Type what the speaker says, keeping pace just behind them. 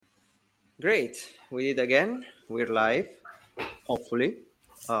Great. We did again. We're live, hopefully.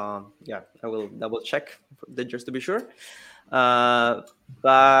 I will double check just to be sure. Uh,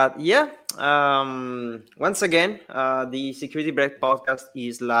 but yeah, once again, the Security Break podcast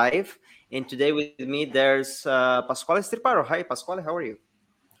is live. And today with me, there's Pasquale Stirparo. Hi, Pasquale. How are you?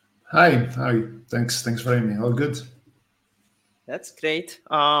 Hi. Thanks for having me. All good. That's great.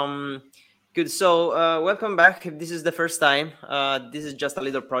 Good. So, welcome back. If this is the first time, this is just a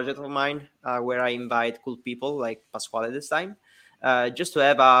little project of mine where I invite cool people like Pasquale this time, just to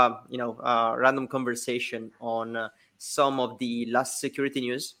have a random conversation on some of the last security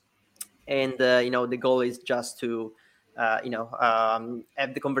news. And the goal is just to have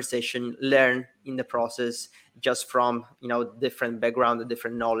the conversation, learn in the process, just from different background,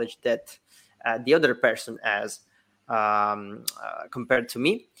 different knowledge that the other person has compared to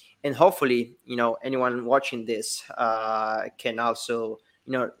me. And hopefully anyone watching this can also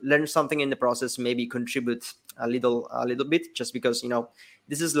learn something in the process, maybe contribute a little bit, just because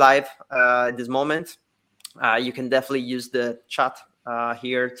this is live at this moment. You can definitely use the chat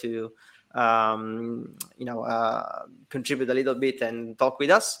here to contribute a little bit and talk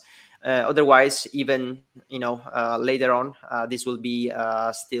with us. Otherwise, even later on, this will be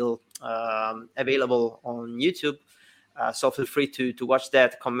still available on YouTube. So feel free to watch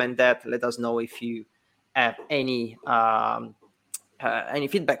that, comment that, let us know if you have any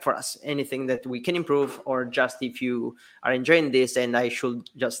feedback for us, anything that we can improve, or just if you are enjoying this and I should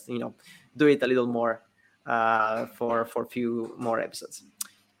just do it a little more for a few more episodes.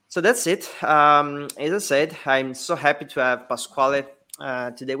 So that's it. As I said, I'm so happy to have Pasquale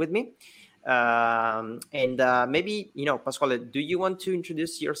today with me. And maybe, Pasquale, do you want to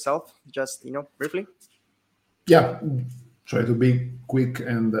introduce yourself just, briefly? Yeah, try to be quick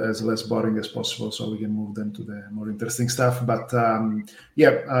and as less boring as possible, so we can move then to the more interesting stuff. But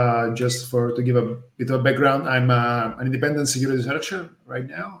just to give a bit of background, I'm an independent security researcher right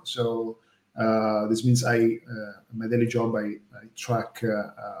now. So this means my daily job, I track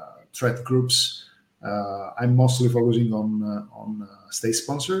threat groups. I'm mostly focusing on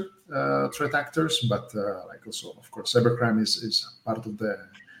state-sponsored threat actors, but like also, of course, cybercrime is part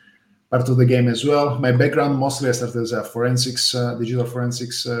of the game as well. My background, mostly I started as a digital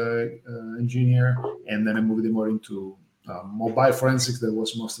forensics engineer, and then I moved more into mobile forensics. That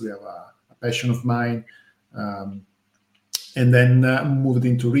was mostly a passion of mine. And then moved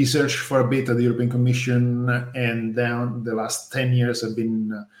into research for a bit at the European Commission, and then the last 10 years I've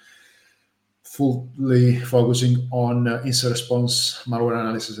been fully focusing on incident response, malware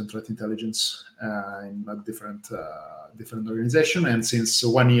analysis, and threat intelligence in a different organization. And since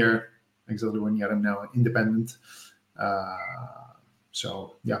exactly 1 year, I'm now independent.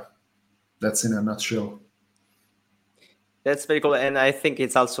 So yeah, that's in a nutshell. That's very cool, and I think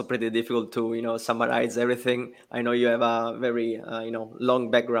it's also pretty difficult to summarize everything. I know you have a very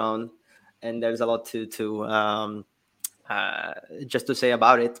long background, and there's a lot to just to say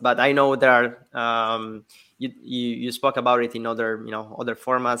about it. But I know there are you spoke about it in other other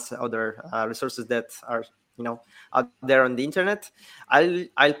formats, other resources that are out there on the internet.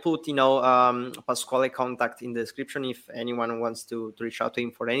 I'll put Pasquale contact in the description if anyone wants to reach out to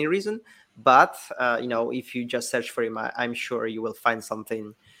him for any reason. But if you just search for him, I'm sure you will find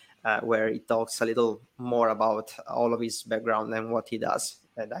something where he talks a little more about all of his background and what he does.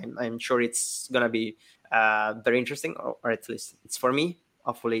 And I'm sure it's gonna be very interesting, or at least it's for me.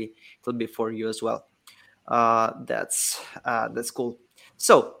 Hopefully, it'll be for you as well. That's cool.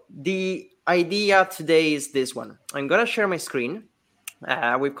 So the idea today is this one. I'm gonna share my screen.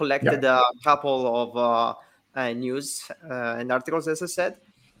 We've collected a couple of news and articles, as I said,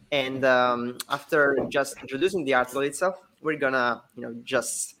 and after just introducing the article itself, we're gonna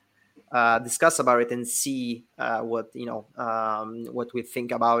just discuss about it and see what we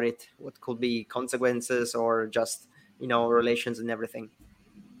think about it, what could be consequences, or just relations and everything.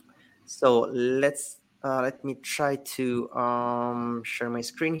 So let me try to share my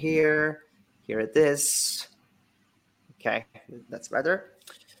screen here. Here it is. Okay, that's better.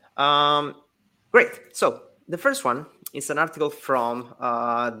 Great. So the first one is an article from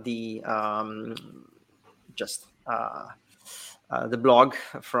the blog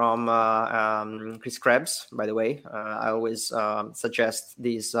from Chris Krebs. By the way, I always suggest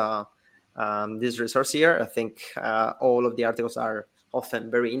this resource here. I think all of the articles are often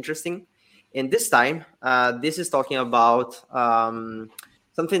very interesting. And this time, this is talking about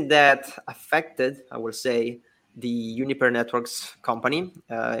something that affected, I will say, the Juniper Networks company.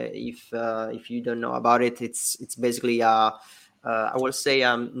 If you don't know about it, it's basically I will say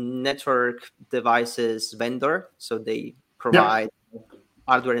network devices vendor. So they provide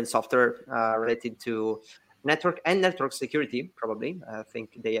hardware and software related to network and network security. Probably, I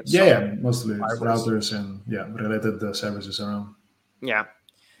think they have some mostly firewalls. routers and related services around. Yeah.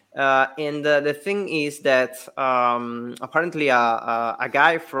 And the thing is that apparently a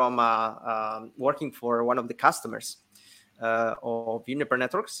guy from working for one of the customers of Juniper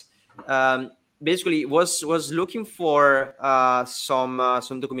Networks basically was looking for some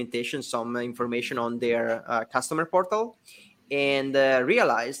documentation, some information on their customer portal, and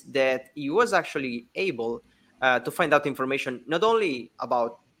realized that he was actually able to find out information not only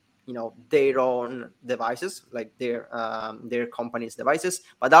about their own devices, like their company's devices,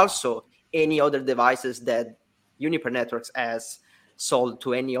 but also any other devices that Juniper Networks has sold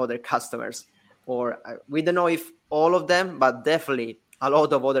to any other customers. Or we don't know if all of them, but definitely a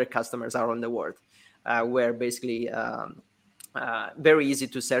lot of other customers are on the world, where basically very easy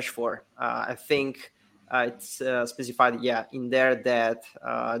to search for. I think it's specified, in there that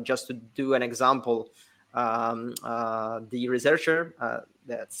just to do an example, the researcher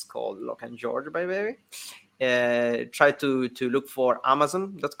that's called Locan George, by the way, try to look for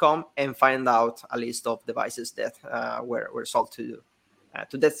Amazon.com and find out a list of devices that were sold to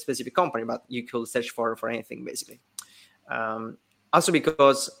that specific company, but you could search for anything basically. Also,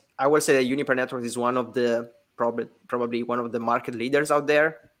 because I will say that Juniper Networks is one of the probably one of the market leaders out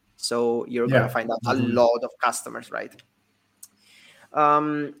there, so you're gonna find out a lot of customers, right?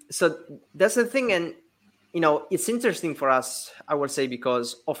 So that's the thing, and it's interesting for us, I would say,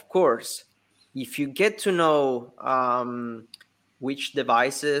 because of course, if you get to know which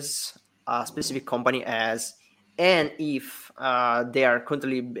devices a specific company has, and if they are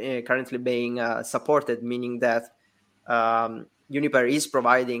currently being supported, meaning that Juniper is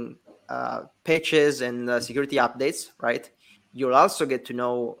providing patches and security updates, right? You'll also get to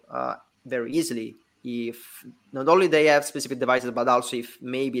know very easily if not only they have specific devices, but also if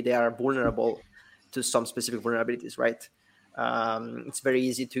maybe they are vulnerable to some specific vulnerabilities, right? It's very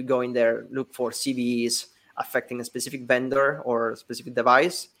easy to go in there, look for CVEs affecting a specific vendor or specific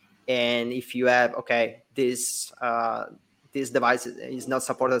device. And if you have, this device is not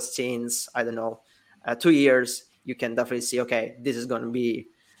supported since, I don't know, 2 years, you can definitely see, this is going to be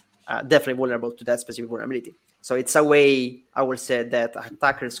definitely vulnerable to that specific vulnerability. So it's a way, I would say, that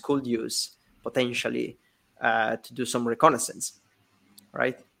attackers could use potentially to do some reconnaissance,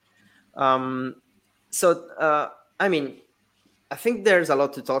 right? So, I mean, I think there's a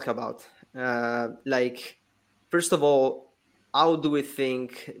lot to talk about. Like, first of all, how do we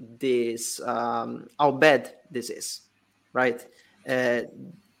think this, how bad this is, right?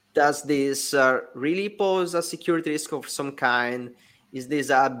 Does this really pose a security risk of some kind? Is this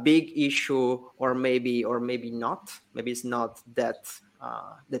a big issue, or maybe not? Maybe it's not that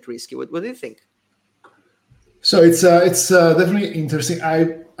risky. What do you think? So it's definitely interesting.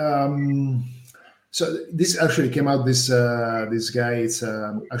 So this actually came out. This guy, it's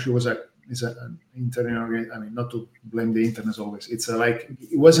actually was an internet. I mean, not to blame the internet always. It's like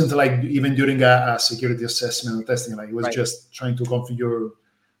it wasn't like even during a security assessment or testing. Like it was just trying to configure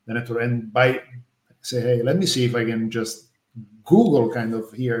the network, and by say, hey, let me see if I can just Google kind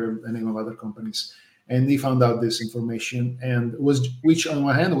of here the name of other companies, and he found out this information, and which on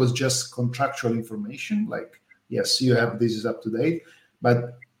one hand was just contractual information, like yes, you have this is up to date,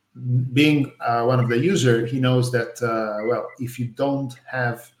 but being one of the user, he knows that well, if you don't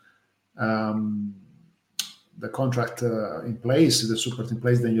have the contract in place, the support in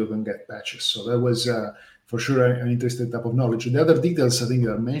place, then you're going to get patches. So that was for sure an interesting type of knowledge. The other details I think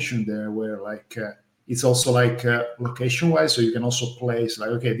I mentioned there were like it's also like location-wise, so you can also place like,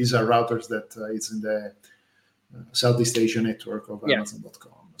 okay, these are routers that it's in the Southeast Asia network of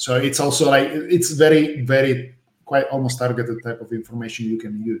Amazon.com. So it's also like it's very, very quite almost targeted type of information you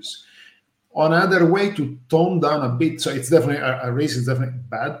can use. Another way to tone down a bit, so it's definitely a risk, is definitely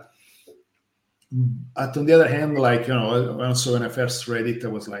bad. But on the other hand, like also when I first read it, I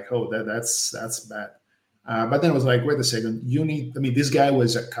was like, oh, that's bad. But then I was like, wait a second, this guy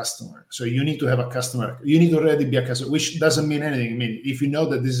was a customer. So you need to have a customer. You need to already be a customer, which doesn't mean anything. I mean, if you know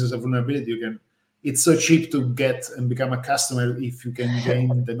that this is a vulnerability, it's so cheap to get and become a customer if you can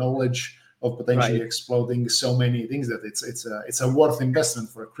gain the knowledge of potentially exploiting so many things that it's a worth investment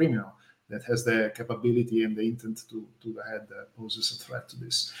for a criminal that has the capability and the intent to ahead poses a threat to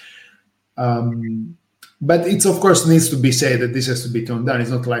this. But it's of course needs to be said that this has to be toned down.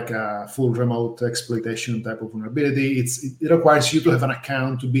 It's not like a full remote exploitation type of vulnerability. It requires you to have an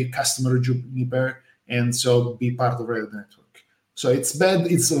account, to be a customer of Juniper, and so be part of the network. So it's bad.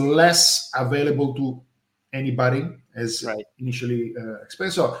 It's less available to anybody as initially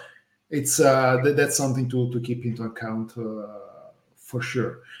expected. So it's that's something to keep into account for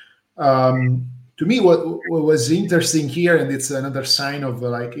sure. To me, what was interesting here, and it's another sign of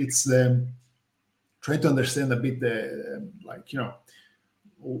like it's the trying to understand a bit the like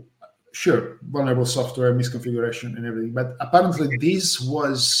sure, vulnerable software, misconfiguration, and everything. But apparently, this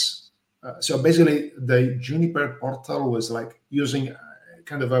was so basically the Juniper portal was like using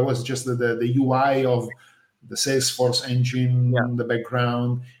kind of was just the UI of the Salesforce engine, the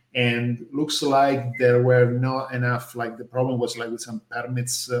background, and looks like there were not enough. Like the problem was like with some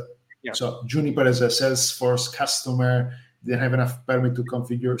permits. So Juniper as a Salesforce customer didn't have enough permit to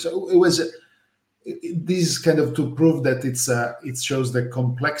configure. So it was. This is kind of to prove that it shows the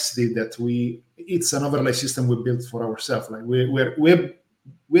complexity that it's an overlay system we built for ourselves. Like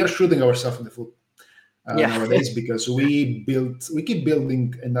we are shooting ourselves in the foot nowadays because we keep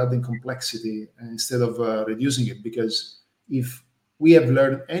building and adding complexity instead of reducing it. Because if we have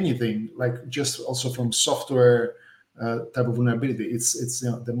learned anything, like just also from software type of vulnerability, it's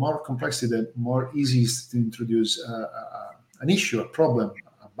the more complexity, the more easy is to introduce an issue, a problem,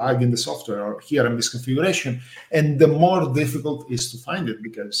 bug in the software, or here a misconfiguration, and the more difficult is to find it,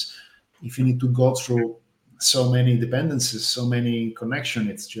 because if you need to go through so many dependencies, so many connections,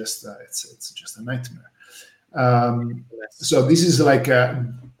 it's just a nightmare. So this is like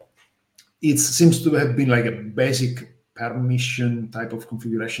it seems to have been like a basic permission type of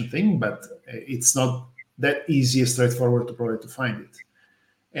configuration thing, but it's not that easy, straightforward to probably to find it.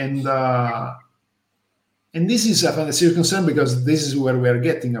 And this is a serious concern, because this is where we are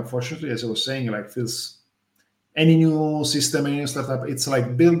getting, unfortunately, as I was saying, like feels any new system, any new startup, it's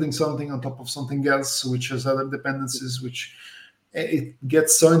like building something on top of something else, which has other dependencies, which it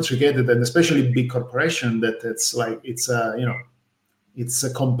gets so intricated, and especially big corporation, that it's like, it's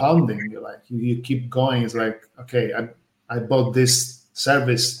a compounding, like you keep going. It's like, okay, I bought this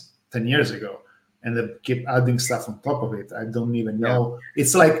service 10 years ago, and they keep adding stuff on top of it. I don't even know.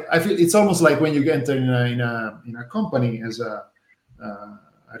 It's like, I feel it's almost like when you enter in a company as a.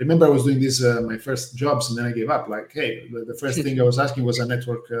 I remember I was doing this my first jobs, and then I gave up. Like, hey, the first thing I was asking was a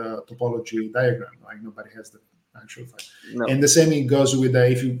network topology diagram. Like nobody has the actual file. No. And the same goes with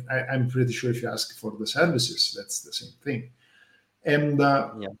I'm pretty sure if you ask for the services, that's the same thing. And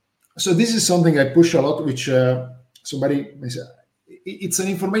so this is something I push a lot, which somebody may say, it's an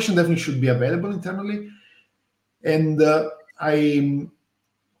information that should be available internally. And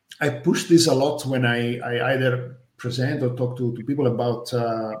I push this a lot when I either present or talk to people about,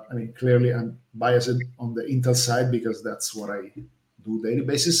 clearly I'm biased on the Intel side, because that's what I do daily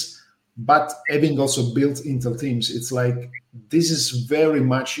basis. But having also built Intel teams, it's like, this is very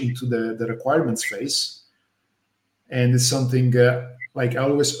much into the requirements phase. And it's something like I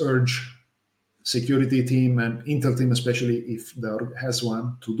always urge security team and Intel team, especially if the org has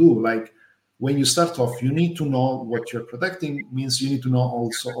one, to do. Like when you start off, you need to know what you're protecting. Means you need to know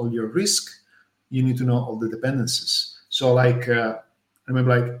also all your risk. You need to know all the dependencies. So like I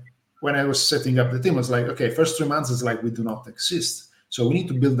remember, like when I was setting up the team, I was like, okay, first 3 months is like we do not exist. So we need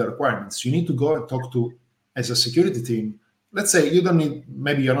to build the requirements. You need to go and talk to, as a security team. Let's say you don't need,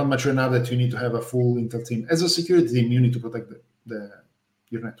 maybe you're not mature enough that you need to have a full Intel team. As a security team, you need to protect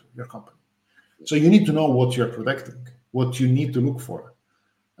your network, your company. So you need to know what you're protecting, what you need to look for.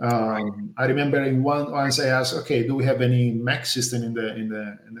 I remember once I asked, okay, do we have any Mac system in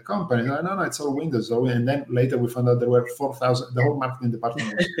the company? No, it's all Windows. And then later we found out there were 4,000. The whole marketing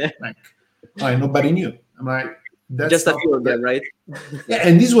department was Mac. Nobody knew. I'm like, that's just a few of them, right? Yeah,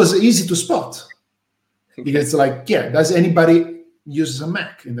 and this was easy to spot, because it's like, does anybody use a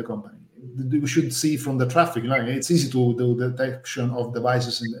Mac in the company? We should see from the traffic. It's easy to do detection of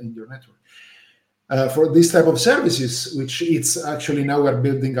devices in your network. For this type of services, which it's actually now we're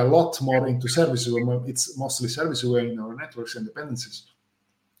building a lot more into services, it's mostly services in our networks and dependencies.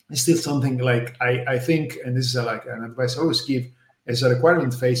 It's still something like I think, and this is like an advice I always give, as a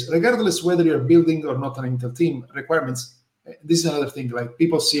requirement phase, regardless whether you're building or not an Intel team, requirements. This is another thing. Like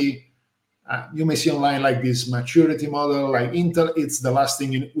people see, you may see online like this maturity model, like Intel. It's the last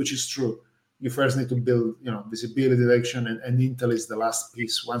thing, which is true. You first need to build, visibility detection, and Intel is the last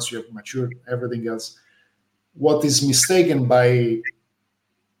piece. Once you have matured everything else, what is mistaken by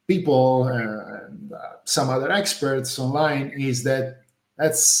people and some other experts online is that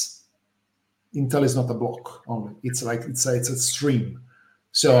Intel is not a block only. It's like it's a stream.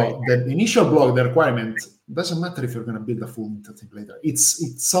 So the initial block, the requirement, doesn't matter if you're going to build a full Intel team later.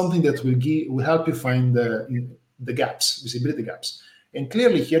 It's something that will help you find the gaps, visibility gaps. And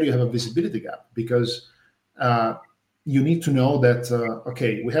clearly here you have a visibility gap, because you need to know that,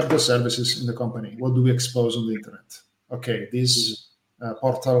 okay, we have those services in the company. What do we expose on the internet? Okay, this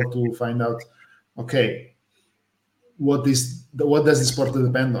portal to find out, okay, what does this portal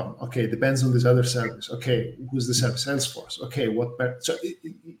depend on? Okay, it depends on this other service. Okay, who's the service? Salesforce. Okay, so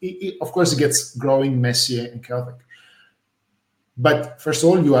of course it gets growing, messy, and chaotic. But first of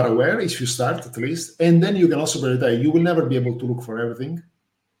all, you are aware if you start at least, and then you can also prioritize. You will never be able to look for everything.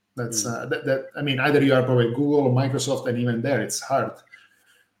 That's I mean, either you are probably Google or Microsoft, and even there it's hard.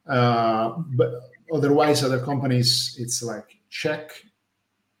 But otherwise, other companies, it's like check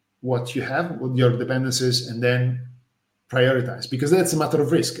what you have, what your dependencies, and then prioritize, because that's a matter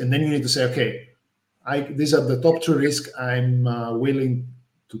of risk. And then you need to say, okay, these are the top 2 risks I'm willing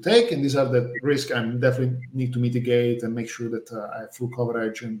to take, and these are the risks I definitely need to mitigate and make sure that I have full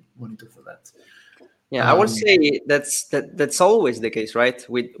coverage and monitor for that. Yeah, I would say that's always the case, right?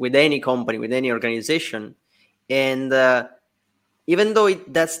 With any company, with any organization, and even though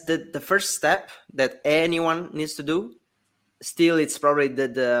that's the first step that anyone needs to do, still it's probably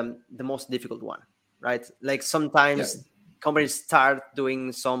the most difficult one, right? Like sometimes companies start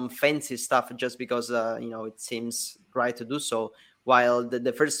doing some fancy stuff just because it seems right to do so, while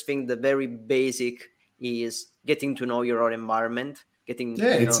the first thing, the very basic, is getting to know your own environment, getting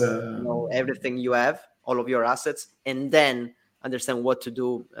to know everything you have, all of your assets, and then understand what to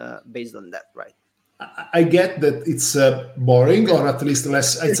do based on that, right? I get that it's boring, or at least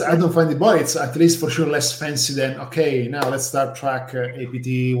less. I don't find it boring. It's at least for sure less fancy than, okay, now let's start track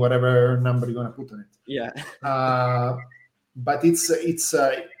APT, whatever number you're going to put on it. Yeah. But it's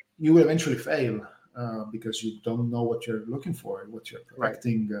you will eventually fail because you don't know what you're looking for, what you're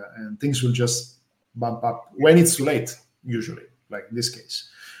protecting, and things will just bump up when it's too late, usually, like in this case.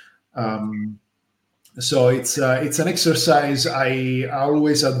 So it's an exercise I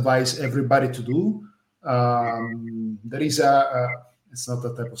always advise everybody to do. There is it's not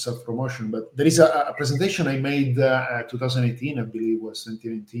a type of self-promotion, but there is a presentation I made 2018, I believe was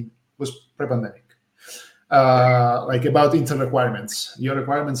 2019, was pre-pandemic, like about internal requirements. Your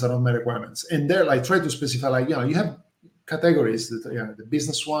requirements are not my requirements. And there I try to specify, like, you have categories, that the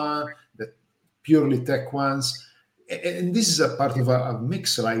business one, the purely tech ones. And this is a part of a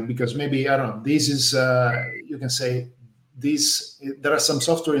mix, like, because maybe, I don't know, this is, you can say, there are some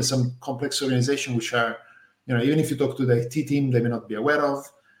software in some complex organization which are, even if you talk to the IT team, they may not be aware of,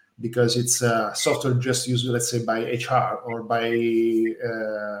 because it's software just used, let's say, by HR or by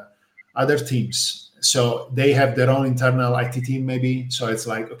other teams. So they have their own internal IT team, maybe. So it's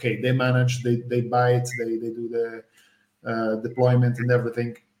like, okay, they manage, they buy it, they do the deployment and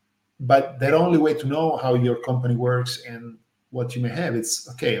everything. But their only way to know how your company works and what you may have, it's,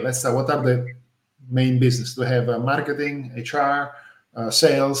 okay, let's start. What are the main business? Do we have marketing, HR,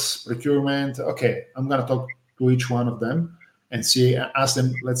 sales, procurement? Okay, I'm going to talk to each one of them and ask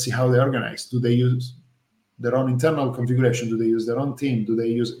them, let's see how they organize. Do they use their own internal configuration? Do they use their own team? Do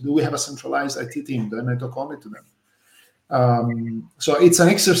we have a centralized IT team? Then I talk only to them. So it's an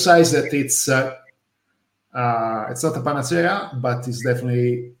exercise that it's not a panacea, but it's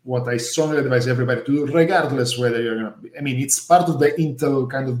definitely what I strongly advise everybody to do, regardless whether you're going to be. I mean, it's part of the Intel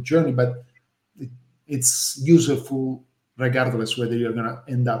kind of journey, but it's useful regardless whether you're going to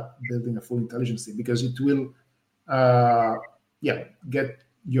end up building a full intelligence team, because it will, get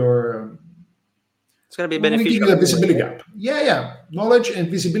your. It's going to be beneficial. Give you the visibility gap. Knowledge and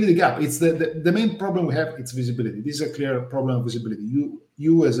visibility gap. It's the main problem we have. It's visibility. This is a clear problem of visibility.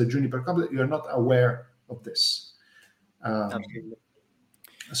 You as a Juniper company, you are not aware of this.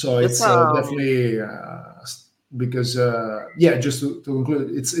 So it's definitely because just to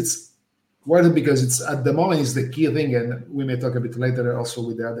conclude, it's worth it, because it's at the moment is the key thing, and we may talk a bit later also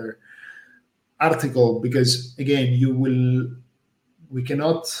with the other article, because again, we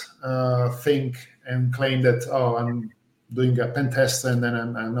cannot think and claim that, I'm doing a pen test and then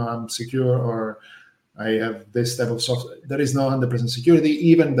I'm secure, or I have this type of software. There is no 100% security.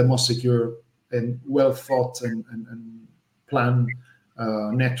 Even the most secure and well thought and planned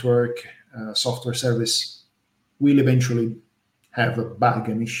network software service will eventually have a bug,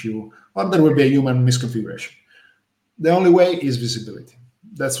 an issue, or there will be a human misconfiguration. The only way is visibility.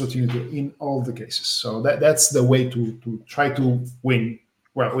 That's what you need to do in all the cases. So that's the way to try to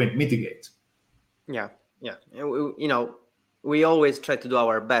mitigate. Yeah. We always try to do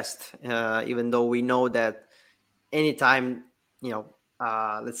our best, even though we know that anytime,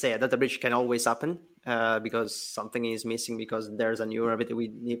 let's say a data breach can always happen because something is missing, because there's a new vulnerability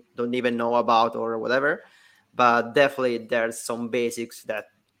we don't even know about or whatever. But definitely there's some basics that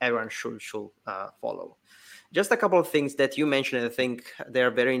everyone should follow. Just a couple of things that you mentioned, I think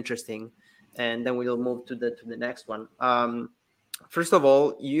they're very interesting, and then we'll move to the next one. First of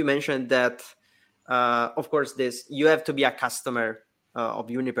all, you mentioned that, of course, you have to be a customer of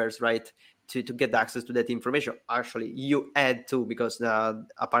Uniper's, right, to get access to that information. Actually, you had to, because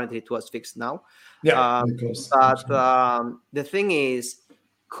apparently it was fixed now. Yeah, But the thing is,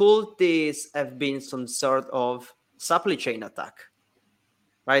 could this have been some sort of supply chain attack?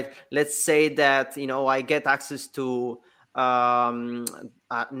 Right? Let's say that I get access to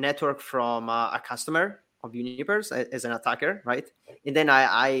a network from a customer of Uniper's as an attacker, right? And then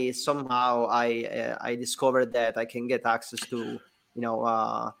I somehow I discovered that I can get access to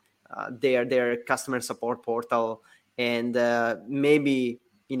their customer support portal, and maybe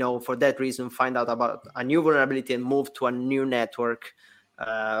for that reason find out about a new vulnerability and move to a new network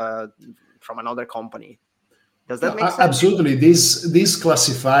from another company. Does that make sense? Absolutely. This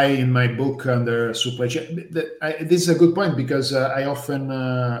classify in my book under supply chain. This is a good point, because I often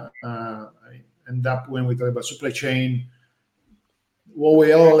I end up, when we talk about supply chain, what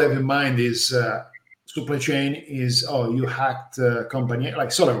we all have in mind is supply chain is, you hacked company, like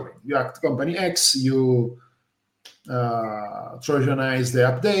SolarWind. You hacked company X, you Trojanized the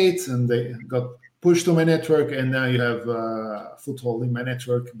update, and they got pushed to my network, and now you have foothold in my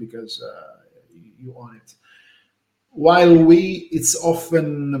network because you own it. While it's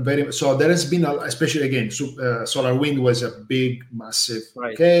often very, so there has been, especially again, SolarWind was a big, massive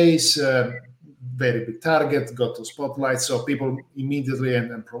case, very big target, got to spotlight. So people immediately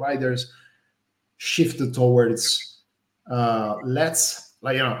and providers shifted towards let's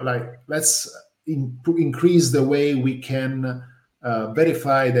increase the way we can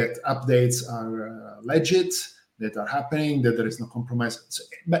verify that updates are legit, that are happening, that there is no compromise. So,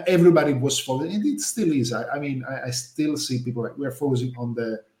 but everybody was focusing, and it still is. I still see people like, we're focusing on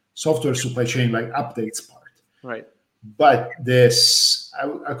the software supply chain, like updates part. Right. But this,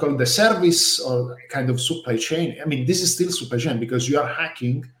 I call it the service or kind of supply chain. This is still supply chain, because you are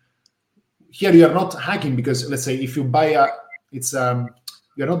hacking. Here you are not hacking because, let's say, if you buy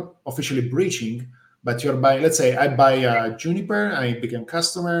you're not officially breaching, but you're buying, let's say I buy a Juniper, I become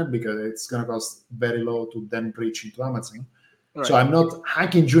customer because it's going to cost very low to then breach into Amazon. Right. So I'm not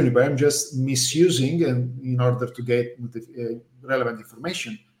hacking Juniper, I'm just misusing in order to get relevant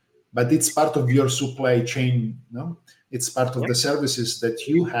information. But it's part of your supply chain, no? It's part of the services that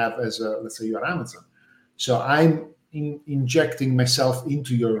you have as let's say you're Amazon. So I'm injecting myself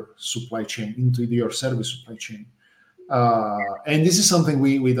into your supply chain, into your service supply chain. And this is something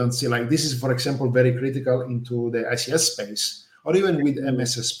we don't see. Like, this is, for example, very critical into the ICS space, or even with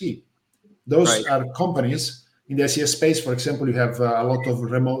MSSP. Those are companies in the ICS space. For example, you have a lot of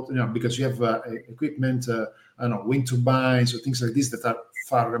remote, because you have equipment, wind turbines or things like this that are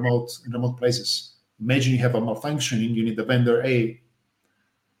far remote, in remote places. Imagine you have a malfunctioning, you need the vendor, hey,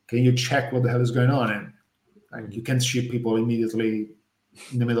 can you check what the hell is going on? And you can't ship people immediately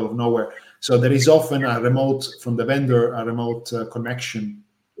in the middle of nowhere. So there is often a remote from the vendor, a remote connection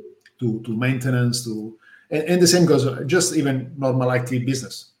to maintenance, and the same goes just even normal IT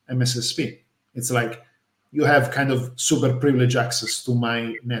business, MSSP. It's like you have kind of super privileged access to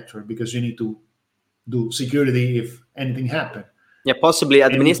my network because you need to do security if anything happened. Yeah, possibly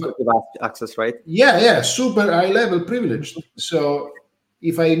administrative access, right? Yeah, super high level privileged. So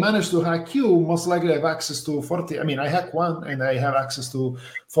if I manage to hack you, most likely I have access to 40. I hack one and I have access to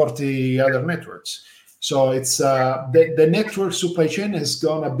 40 other networks. So it's the network supply chain has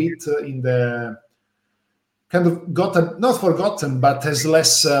gone a bit in the kind of not forgotten, but has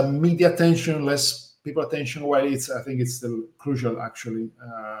less media attention, less people attention. While I think it's still crucial, actually.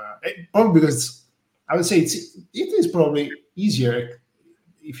 Probably because I would say it is probably easier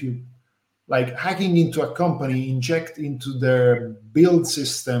if you, like, hacking into a company, inject into their build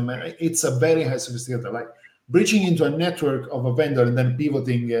system. It's a very high sophisticated, like breaching into a network of a vendor and then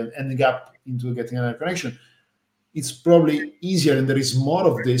pivoting and ending up into getting another connection. It's probably easier, and there is more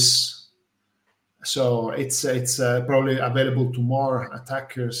of this. So it's probably available to more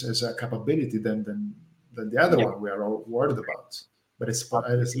attackers as a capability than the other one we are all worried about. But it's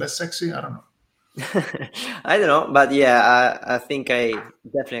less sexy. I don't know. I don't know, but yeah, I think I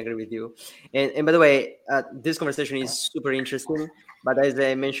definitely agree with you. And by the way, this conversation is super interesting. But as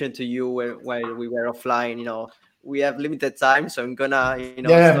I mentioned to you while we were offline, we have limited time, so I'm gonna,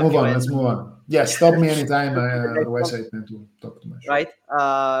 move on. Let's move on. Yeah, stop me anytime. Otherwise, I tend to talk too much. Right.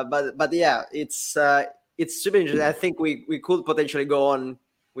 But yeah, it's super interesting. I think we could potentially go on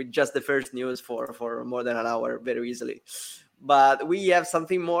with just the first news for more than an hour very easily. But we have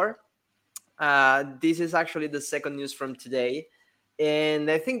something more. This is actually the second news from today, and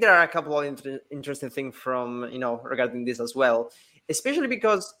I think there are a couple of interesting things from regarding this as well, especially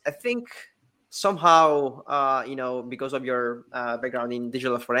because I think somehow because of your background in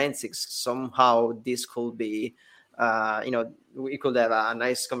digital forensics, somehow this could be we could have a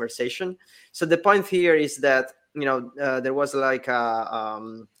nice conversation. So the point here is that there was like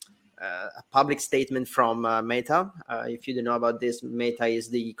a public statement from Meta. If you don't know about this, Meta is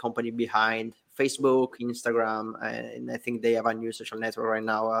the company behind Facebook, Instagram, and I think they have a new social network right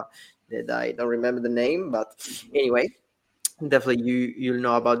now that I don't remember the name, but anyway, definitely you'll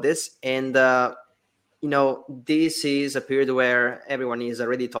know about this. And this is a period where everyone is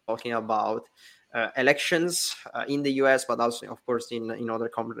already talking about elections in the US, but also, of course, in other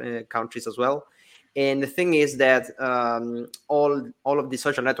countries as well. And the thing is that all of the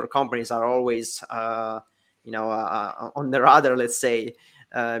social network companies are always, on the radar, let's say,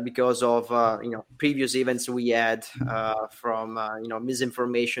 because of previous events we had from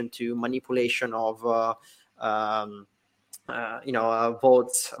misinformation to manipulation of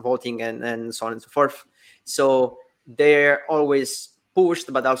voting and so on and so forth. So they're always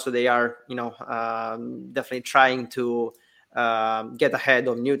pushed, but also they are definitely trying to get ahead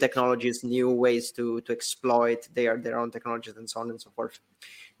of new technologies, new ways to exploit their own technologies and so on and so forth.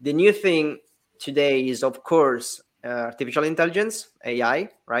 The new thing today is, of course, artificial intelligence, AI,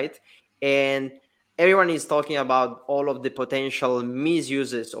 right? And everyone is talking about all of the potential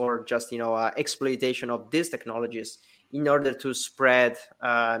misuses or just exploitation of these technologies in order to spread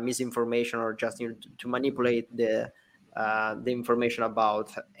misinformation or just to manipulate the information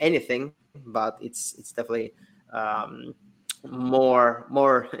about anything. But it's definitely more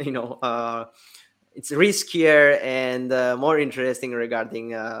it's riskier and more interesting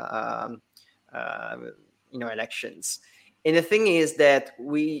regarding elections. And the thing is that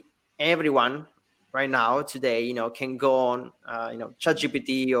everyone right now today can go on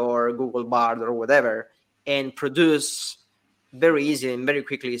ChatGPT or Google Bard or whatever and produce very easily and very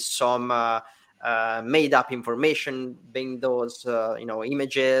quickly some made up information, being those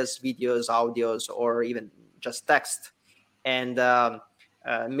images, videos, audios, or even just text, and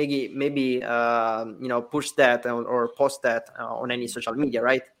maybe push that or post that on any social media,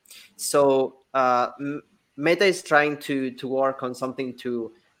 right? So Meta is trying to work on something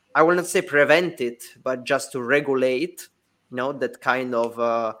to, I will not say prevent it, but just to regulate that kind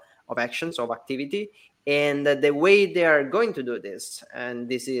of actions, of activity. And the way they are going to do this, and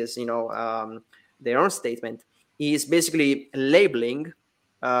this is their own statement, is basically labeling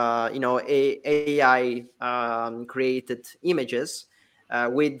AI created images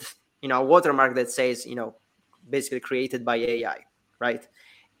with a watermark that says basically created by AI, right?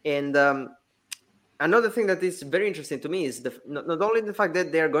 And another thing that is very interesting to me is not only the fact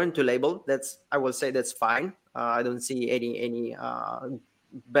that they are going to label. I will say that's fine. I don't see any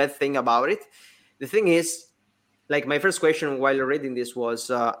bad thing about it. The thing is, like, my first question while reading this was,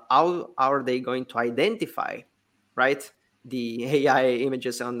 how are they going to identify, right, the AI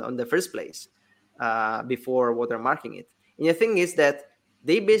images on the first place before watermarking it? And the thing is that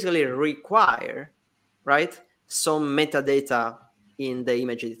they basically require, right, some metadata in the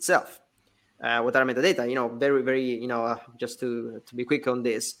image itself. What are metadata? Very, very, just to be quick on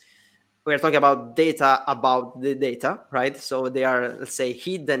this, we're talking about data about the data, right? So they are, let's say,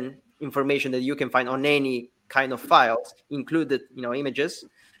 hidden information that you can find on any kind of files, included, images,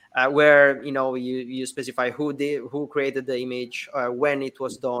 where you specify who created the image, when it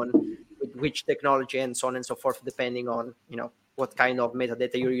was done, with which technology, and so on and so forth, depending on what kind of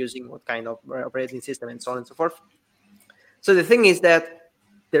metadata you're using, what kind of operating system, and so on and so forth. So the thing is that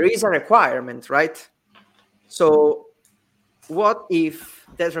there is a requirement, right? So what if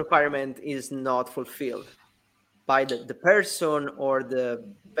that requirement is not fulfilled by the person or the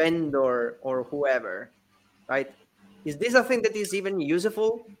vendor or whoever, right? Is this a thing that is even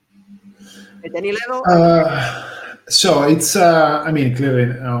useful at any level? So it's, I mean, clearly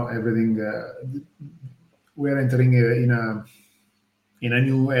now everything, we're entering in a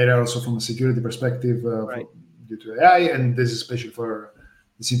new era also from a security perspective Right. due to AI, and this is especially for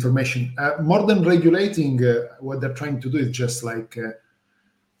this information. More than regulating, what they're trying to do is just like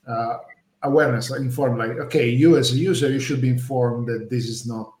awareness, like inform, like, okay, you as a user, you should be informed that this is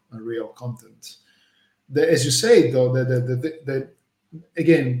not a real content. As you say, though,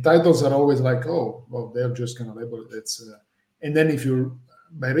 again, titles are always like, oh, well, they're just going to label it. It's, and then if you,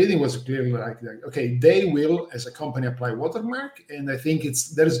 my reading was clearly like, okay, they will, as a company, apply watermark, and I think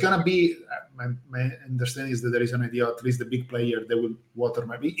there's going to be, my understanding is that there is an idea, at least the big player, they will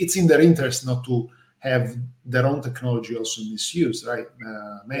watermark. It's in their interest not to have their own technology also misused, right?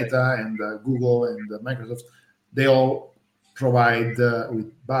 Meta and Google and Microsoft, they all provide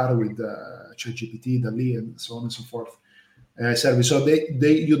with Bar, with ChatGPT, DALL-E, and so on and so forth service. So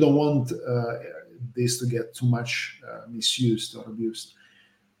you don't want this to get too much misused or abused.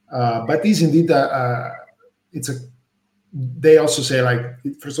 But is indeed it's a. They also say like,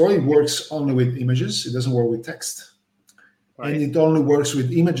 first of all, it works only with images. It doesn't work with text, Right. and it only works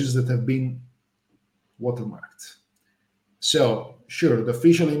with images that have been watermarked. So sure, the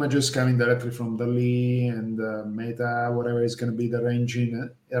official images coming directly from DALL-E and Meta, whatever is going to be the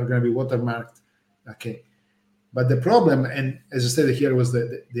engine, are going to be watermarked. Okay. But the problem, and as I stated here, was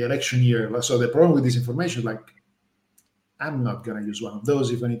the election year. So the problem with this information, like, I'm not going to use one of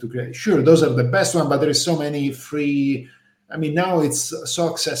those if I need to create. Sure, those are the best one, but there is so many free. I mean, now it's so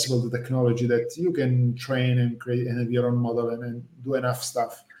accessible, the technology, that you can train and create and have your own model and do enough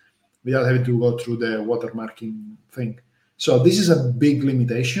stuff without having to go through the watermarking thing. So this is a big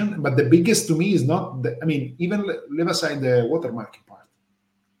limitation. But the biggest to me is not, I mean, even leave aside the watermarking part.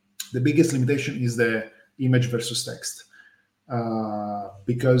 The biggest limitation is the image versus text.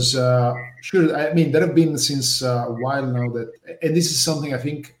 Because sure, I mean, there have been since a while now that, and this is something I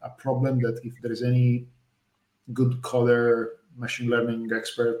think a problem that if there is any good coder, machine learning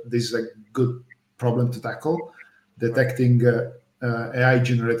expert, this is a good problem to tackle, detecting AI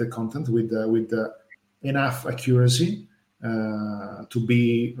generated content with enough accuracy to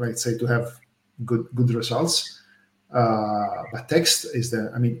be, let's say, to have good results. But text is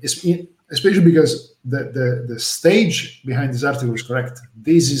I mean, especially because the stage behind this article is correct.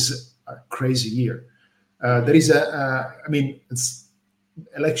 This is a crazy year. There is I mean, it's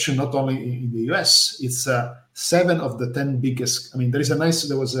election not only in the US. It's 7 of the 10 biggest. I mean, there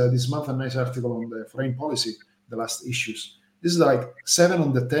was this month a nice article on the foreign policy, the last issues. This is like 7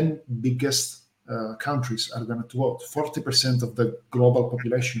 of the 10 biggest countries are going to vote. 40% of the global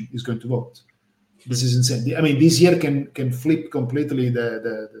population is going to vote. This is insane. I mean, this year can flip completely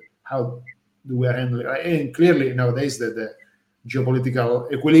the how do we handle it. And clearly nowadays the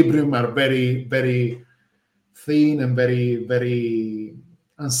geopolitical equilibrium are very, very thin and very, very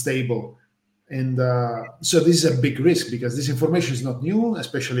unstable. And so this is a big risk because this information is not new,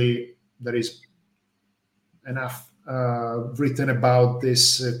 especially there is enough written about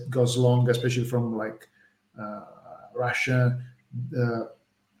this. It goes long, especially from like Russia.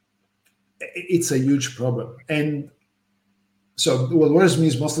 It's a huge problem. And so what worries me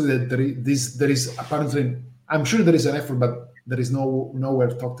is mostly that there is apparently, I'm sure there is an effort, but there is nowhere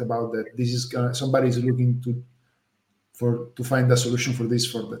talked about that this is somebody is looking to find a solution for this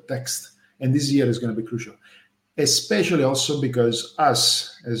for the text. And this year is going to be crucial, especially also because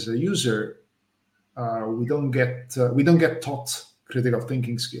us as a user, we don't get taught critical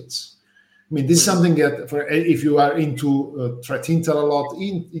thinking skills. I mean, this is something that if you are into threat intel a lot,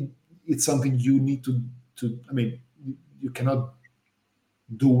 it's something you need to. I mean, you cannot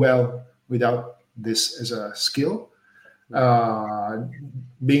do well without this as a skill.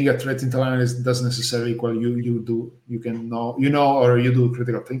 Being a threat intel analyst doesn't necessarily equal you can know or you do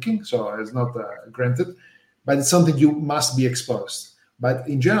critical thinking. So it's not granted, but it's something you must be exposed. But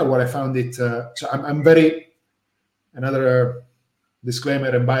in general, what I found it. So I'm very another disclaimer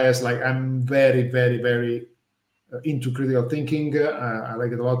and bias. Like I'm very, very, very into critical thinking. I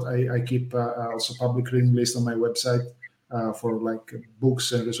like it a lot. I keep also public reading list on my website for like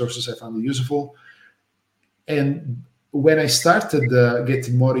books and resources I found useful. And when I started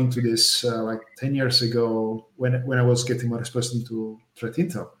getting more into this, like 10 years ago, when I was getting more exposed to threat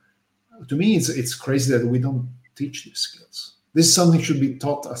intel, to me it's crazy that we don't teach these skills. This is something should be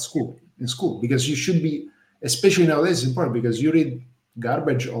taught in school, because you should be, especially nowadays, it's important because you read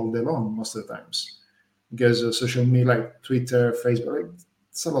garbage all day long most of the times. Because social media like Twitter, Facebook,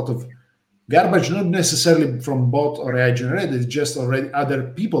 it's a lot of garbage, not necessarily from bot or AI generated, it's just already other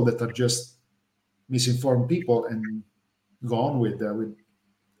people that are just misinformed people and go on with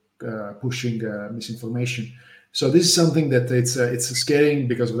pushing misinformation. So this is something that it's scary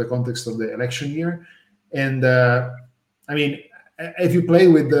because of the context of the election year. And I mean, if you play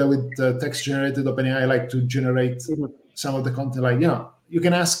with text generated OpenAI, like to generate some of the content, like you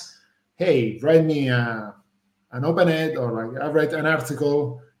can ask, hey, write me an open-ed, or like I write an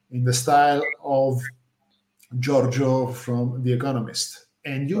article in the style of Giorgio from The Economist,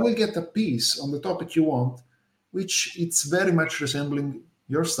 and you will get a piece on the topic you want, which it's very much resembling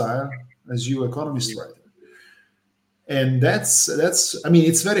your style as you economist writer. And that's I mean,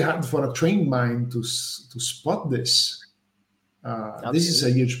 it's very hard for a trained mind to spot this. This is a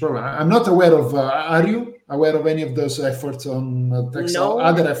huge problem. I'm not aware of. Are you aware of any of those efforts on text or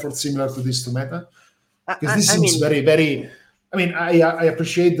other efforts similar to this to Meta? Because this seems very, very. I mean, I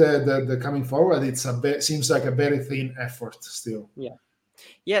appreciate the coming forward. Seems like a very thin effort still.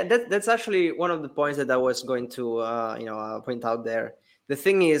 Yeah. That's actually one of the points that I was going to point out there. The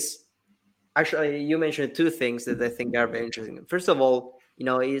thing is, actually, you mentioned two things that I think are very interesting. First of all,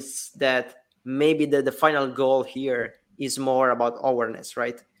 is that maybe the final goal here is more about awareness,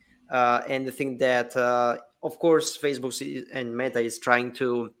 right? And the thing that, of course, Facebook and Meta is trying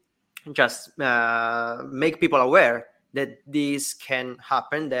to just make people aware that this can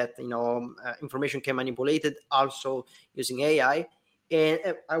happen, that information can manipulated also using AI, and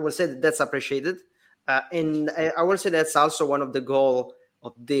I will say that that's appreciated, and I will say that's also one of the goal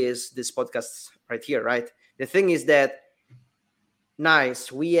of this podcast right here, right? The thing is that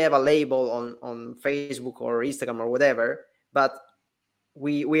nice, we have a label on Facebook or Instagram or whatever, but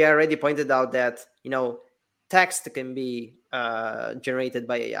we already pointed out that text can be generated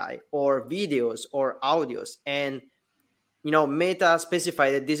by AI, or videos or audios, and Meta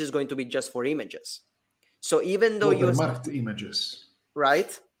specified that this is going to be just for images. So even though Watermarked images. right,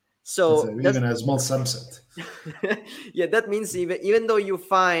 It's so that's even a small subset. yeah, that means even though you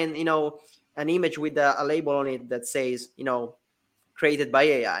find an image with a label on it that says created by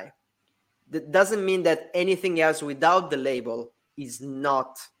AI, that doesn't mean that anything else without the label is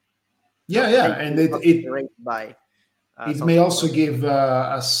not Yeah, and generated by it may something. also give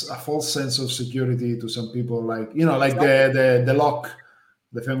us a false sense of security to some people, like like Exactly. the lock,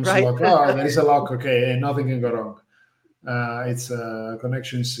 the famous Right. lock. Oh, there is a lock, okay, and nothing can go wrong. It's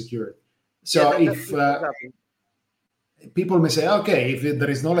connection is secure. Yeah, So if exactly. people may say, okay, if there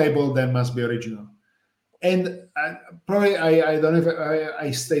is no label, then must be original. And probably I don't know if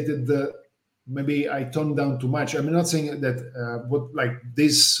I stated maybe I toned down too much. I'm not saying that what like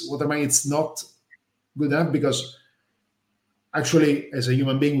this watermark it's not good enough, because actually as a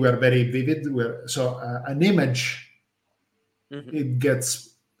human being we are very vivid. So an image, it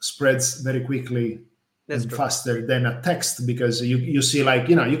gets spreads very quickly That's and true. faster than a text, because you see, like,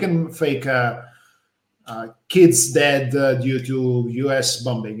 you can fake kids dead due to US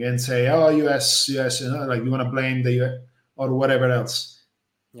bombing and say, oh, US, like you want to blame the US or whatever else.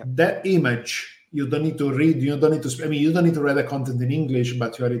 Yeah. That image, you don't need to read, you don't need to, you don't need to read the content in English,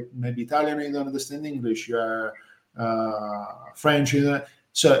 but you are maybe Italian, you don't understand English, you are French,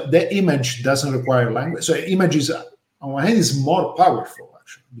 so the image doesn't require language. So image is, on one hand, is more powerful,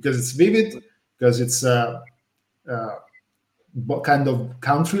 actually, because it's vivid, because it's kind of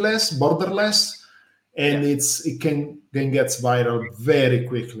countryless, borderless, and it can get viral very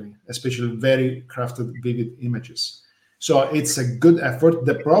quickly, especially very crafted, vivid images. So it's a good effort.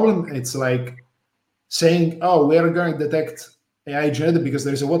 The problem, it's like saying, oh, we are going to detect AI generated because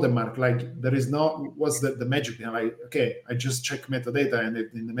there is a watermark. Like, there is no, what's the magic? Like, okay, I just check metadata, and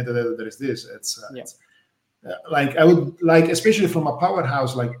in the metadata there is this. It's like, I would like, especially from a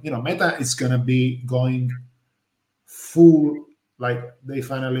powerhouse like Meta is gonna be going full, like they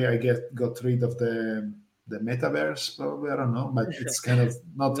finally got rid of the metaverse, probably, I don't know, but it's kind of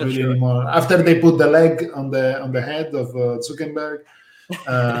not really sure. anymore after they put the leg on the head of Zuckerberg.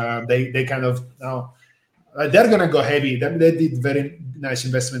 They kind of now they're gonna go heavy. They did very nice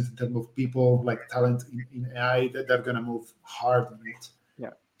investment in terms of people, like talent in AI, that they're gonna move hard on it. Yeah.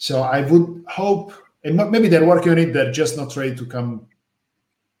 So I would hope, and maybe they're working on it, they're just not ready to come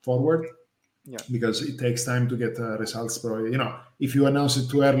forward. Yeah. Because it takes time to get results. Probably, if you announce it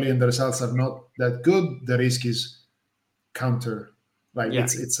too early and the results are not that good, the risk is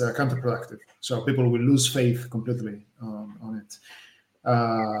it's counterproductive. So people will lose faith completely on it.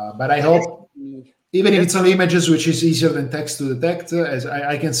 But I hope, even if it's only images, which is easier than text to detect, as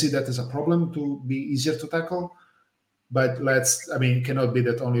I can see that as a problem to be easier to tackle. But it cannot be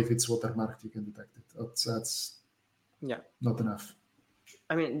that only if it's watermarked you can detect it. That's not enough.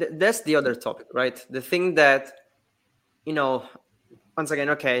 I mean, that's the other topic, right? The thing that, once again,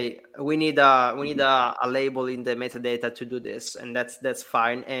 okay, we need a label in the metadata to do this, and that's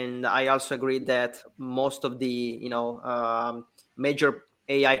fine. And I also agree that most of the major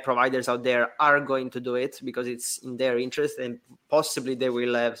AI providers out there are going to do it because it's in their interest, and possibly they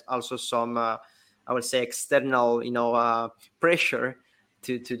will have also some, I would say, external, pressure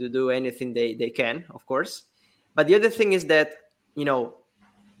to do anything they can, of course. But the other thing is that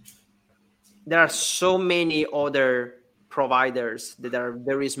there are so many other providers that are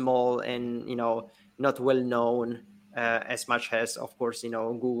very small and not well known as much as, of course,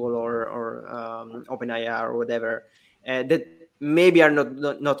 Google or OpenAI or whatever, that maybe are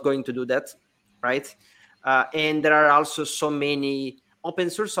not going to do that, right? And there are also so many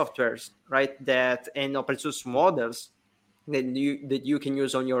open source softwares, right, and open source models that you can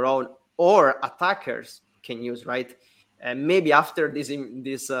use on your own, or attackers can use, right? And maybe after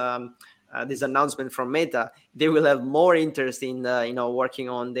this announcement from Meta, they will have more interest in working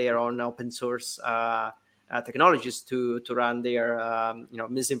on their own open source technologies to run their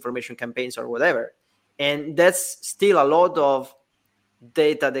misinformation campaigns or whatever. And that's still a lot of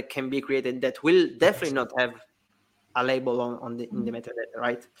data that can be created that will definitely not have a label on the in the metadata,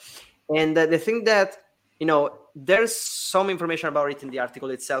 right? And the thing that, there's some information about it in the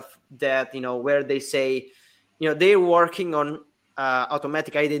article itself, that where they say, they're working on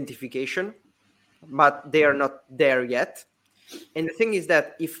automatic identification, but they are not there yet. And the thing is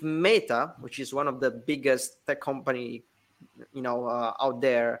that if Meta, which is one of the biggest tech company out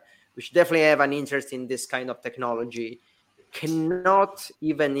there, which definitely have an interest in this kind of technology, cannot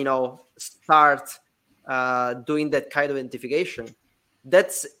even start doing that kind of identification,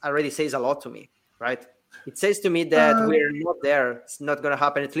 that's already says a lot to me, right? It says to me that we're not there. It's not going to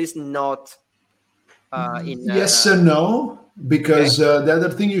happen, at least not in yes and no, because okay. the other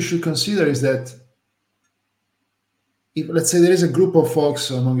thing you should consider is that if, let's say, there is a group of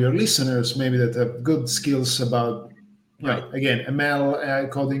folks among your listeners maybe that have good skills about, Right. again, ML, AI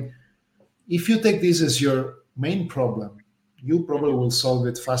coding. If you take this as your main problem, you probably will solve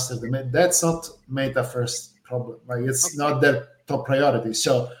it faster than Meta. That's not Meta first problem. Like, it's Okay. not their top priority.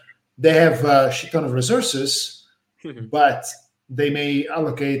 So they have a shit ton of resources, but they may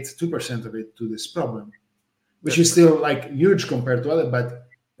allocate 2% of it to this problem, which is still like huge compared to other. But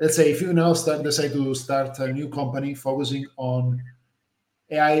let's say if you now decide to start a new company focusing on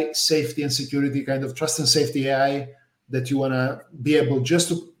AI safety and security, kind of trust and safety AI, that you want to be able just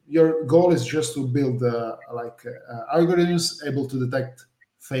to, your goal is just to build algorithms able to detect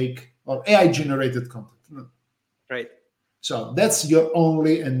fake or AI generated content. Right. So that's your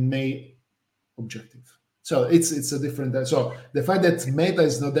only and main objective. So it's a different. So the fact that Meta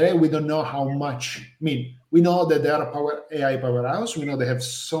is not there, we don't know how much. I mean, we know that they are a AI powerhouse. We know they have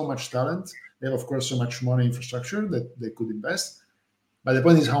so much talent. They have, of course, so much money infrastructure that they could invest. But the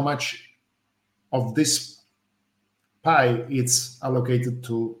point is how much of this pie it's allocated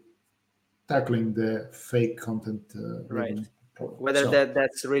to tackling the fake content Right. problem. Whether So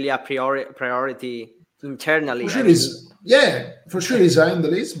that's really a priority for internally. I sure mean, is high on the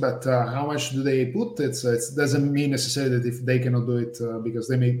list, but how much do they put? It doesn't mean necessarily that if they cannot do it because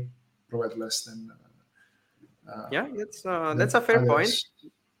they may provide less than yeah, that's a fair point. others.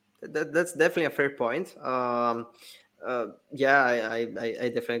 That's definitely a fair point. Yeah, I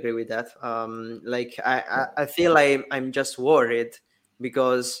definitely agree with that. Like I feel like I'm just worried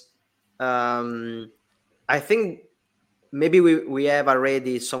because I think maybe we have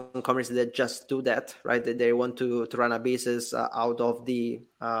already some companies that just do that, right? That they want to run a business out of the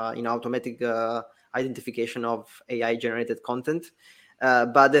automatic identification of AI generated content.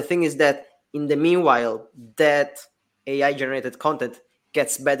 But the thing is that in the meanwhile, that AI generated content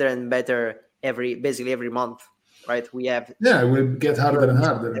gets better and better basically every month, right? We have Yeah, it will get harder and releases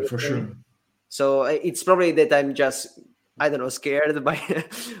harder and for sure. everything. So it's probably that I'm just, I don't know, scared by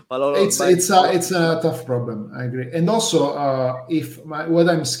It's a tough problem. I agree. And also, if what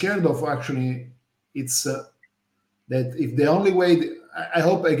I'm scared of actually, it's that if the only way, I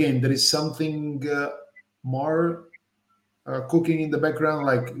hope again there is something more cooking in the background,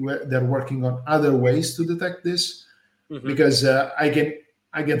 like they're working on other ways to detect this, Mhm. because I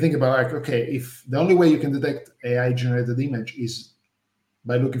can think about, like, okay, if the only way you can detect AI generated image is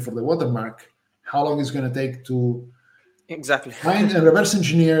by looking for the watermark, how long is it going to take to Exactly. find and reverse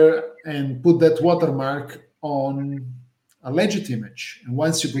engineer and put that watermark on a legit image? And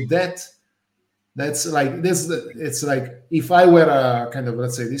once you put that, that's like this. It's like if I were a kind of,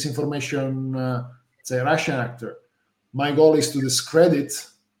 let's say, disinformation, say, Russian actor, my goal is to discredit,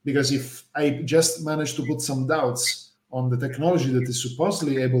 because if I just manage to put some doubts on the technology that is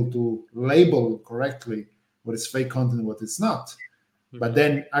supposedly able to label correctly what is fake content and what it's not, but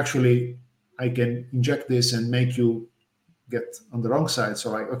then actually I can inject this and make you get on the wrong side.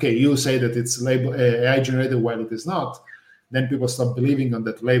 So, like, okay, you say that it's label AI generated while it is not, then people stop believing on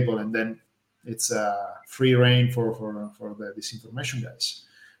that label, and then it's free reign for the disinformation guys.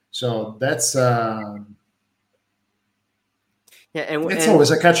 So that's Yeah, it's and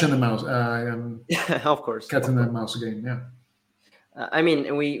always a catch in the mouse, of course, cat of in the course. mouse game. Yeah. I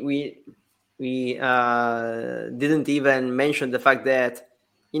mean, we didn't even mention the fact that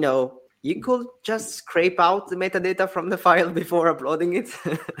you could just scrape out the metadata from the file before uploading it.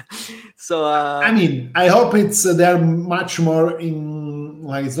 So I mean, I hope it's they're much more in,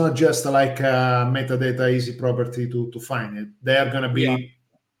 like, it's not just like metadata easy property to find it. They are going to yeah, be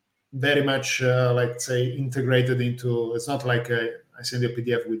very much like, say, integrated into. It's not like I send you a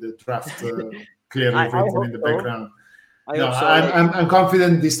PDF with the draft clearly I written hope in the so. background. I No, hope so. Like, I'm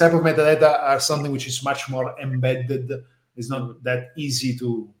confident this type of metadata are something which is much more embedded. It's mhm, not that easy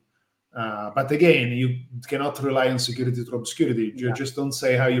to. But again, you cannot rely on security to obscurity. You yeah, just don't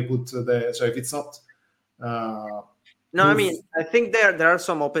say how you put the. So if it's not uh, No, I mean, I think there are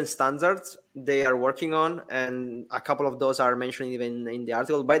some open standards they are working on, and a couple of those are mentioned even in the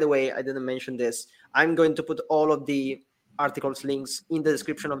article. By the way, I didn't mention this. I'm going to put all of the articles links in the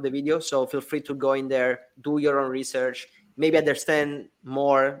description of the video, so feel free to go in there, do your own research, maybe understand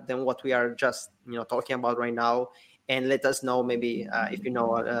more than what we are just talking about right now, and let us know maybe if you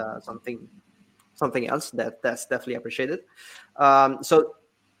know something else. That's definitely appreciated. So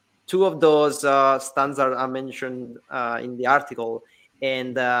two of those standards are mentioned in the article,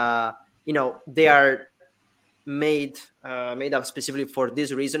 and they are made up specifically for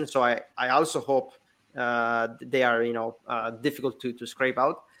this reason. So I also hope they are difficult to scrape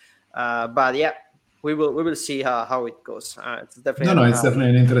out. But yeah, we will see how it goes. It's No, definitely no, it's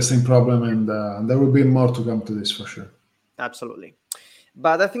definitely an interesting problem, and there will be more to come to this for sure. absolutely.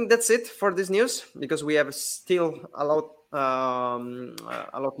 But I think that's it for this news, because we have still a lot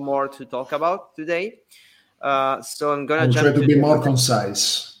more to talk about today. So I'm I gonna will try jump to to be the more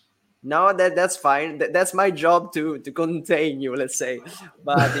concise. No, that's fine. That's my job to contain you, let's say.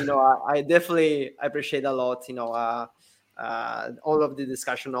 But I definitely appreciate a lot. All of the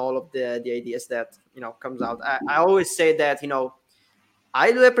discussion, all of the ideas that comes out. I always say that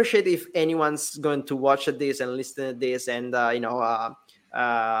I do appreciate if anyone's going to watch this and listen to this and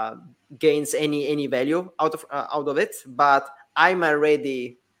uh, gains any value out of it. But I'm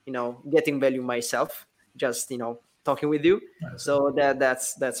already getting value myself, just talking with you. So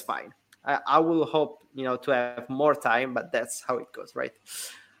that's fine. I will hope to have more time, but that's how it goes, right?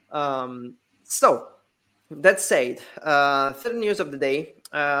 So that said, third news of the day.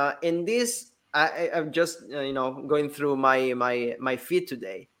 In this, I'm just going through my feed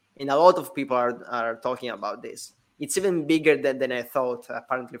today, and a lot of people are talking about this. It's even bigger than I thought.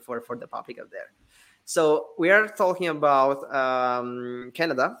 Apparently, for the public out there. So we are talking about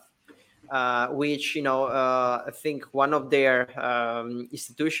Canada, which I think one of their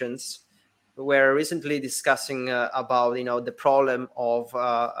institutions were recently discussing about the problem of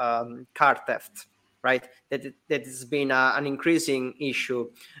car theft, right? That has been an increasing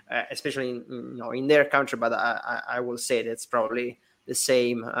issue, especially in their country, but I will say that's probably the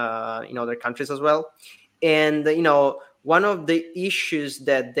same in other countries as well. And one of the issues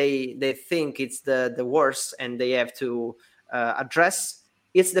that they think it's the worst, and they have to address,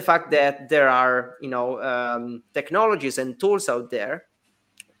 it's the fact that there are technologies and tools out there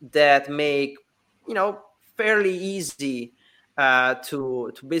that make fairly easy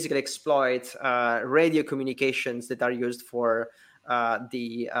to basically exploit radio communications that are used for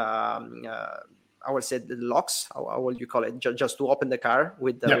the I would say the locks. How would you call it? Just to open the car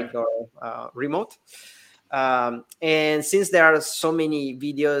with Yeah. with your remote. And since there are so many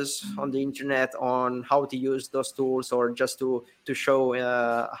videos on the internet on how to use those tools, or just to show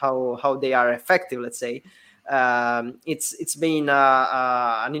how they are effective, let's say, it's been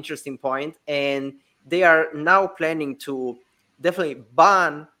an interesting point, and they are now planning to definitely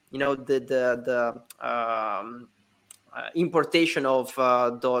ban the importation of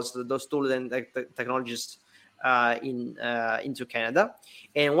those tools and technologies into Canada.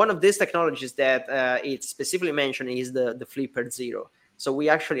 And one of these technologies that it's specifically mentioned is the Flipper Zero. So we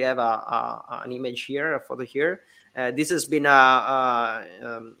actually have an image here, a photo here. This has been a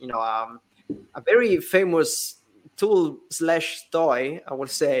very famous tool slash toy, I would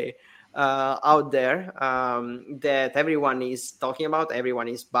say, out there, that everyone is talking about, everyone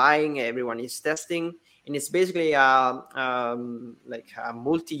is buying, everyone is testing, and it's basically like a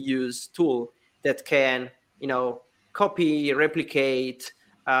multi-use tool that can copy, replicate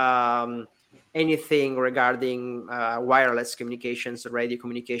anything regarding wireless communications, radio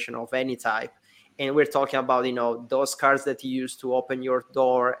communication of any type. And we're talking about those cards that you use to open your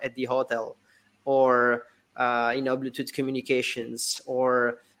door at the hotel, or Bluetooth communications,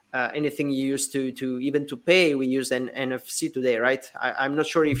 or anything you use to even to pay. We use an NFC today, right? I'm not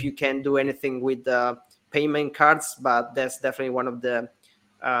sure if you can do anything with payment cards, but that's definitely one of the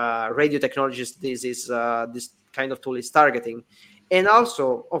radio technologies this kind of tool is targeting. And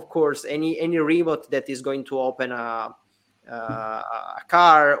also, of course, any remote that is going to open a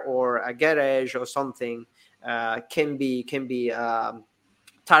car or a garage or something can be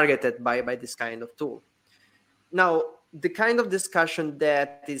targeted by this kind of tool. Now, the kind of discussion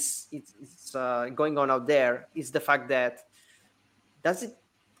that is going on out there is the fact that, does it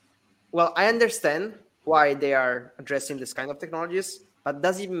well, I understand why they are addressing this kind of technologies, but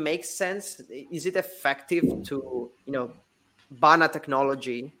does it make sense? Is it effective to ban a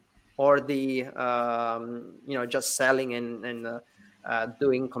technology, or the just selling and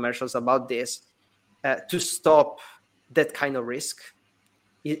doing commercials about this to stop that kind of risk?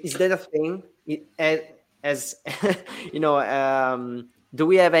 Is that a thing? as do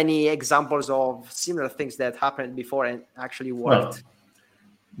we have any examples of similar things that happened before and actually Well, worked?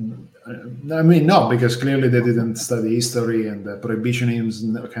 I mean, no, because clearly they didn't study history, and the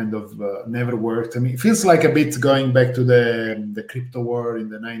prohibitionism kind of never worked. I mean, it feels like a bit going back to the crypto war in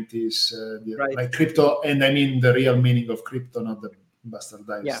the 90s, Right. like crypto, and I mean the real meaning of crypto, not the Yeah.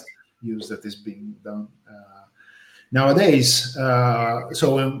 bastardized use that is being done nowadays.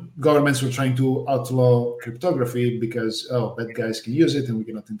 So when governments were trying to outlaw cryptography because, bad guys can use it and we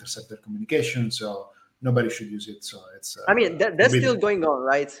cannot intercept their communication, so nobody should use it. So it's I mean, a that's still bit. going on,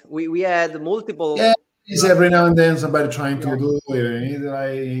 right? We had Yeah, multiple. is every now and then somebody trying Yeah. to do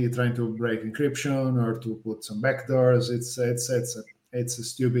like trying to break encryption or to put some backdoors. It's a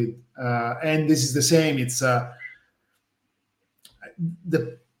stupid. And this is the same. It's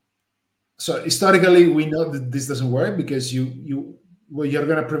the so historically we know that this doesn't work because you're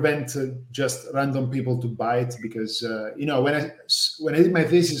going to prevent just random people to buy it because when I did my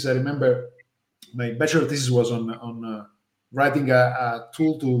thesis, I remember my bachelor thesis was on writing a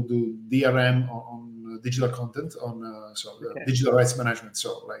tool to do DRM on digital content on Okay. digital rights management.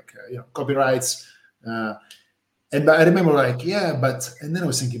 So like copyrights. And but I remember like and then I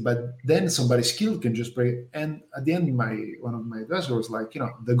was thinking, but then somebody skilled can just break. And at the end, one of my advisors was like,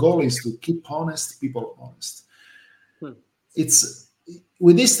 the goal is to keep honest people honest. Hmm. It's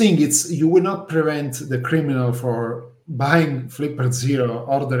with this thing, it's you will not prevent the criminal for buying Flipper Zero,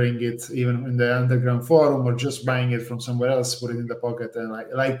 ordering it even in the underground forum, or just buying it from somewhere else, put it in the pocket, and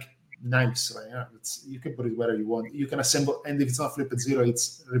like knives. Like, you can put it wherever you want. You can assemble, and if it's not Flipper Zero,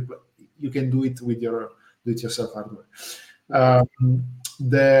 you can do it with your do-it-yourself hardware.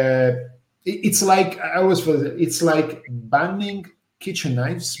 It's like I always feel it's like banning kitchen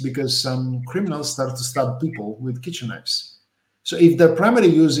knives because some criminals start to stab people with kitchen knives. So if the primary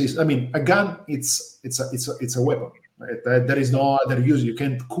use is, I mean, a gun, it's a weapon. Right? There is no other use. You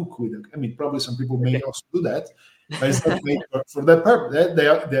can't cook with it. I mean, probably some people may also do that, but it's not made for that purpose.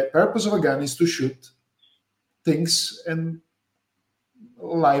 The purpose of a gun is to shoot things and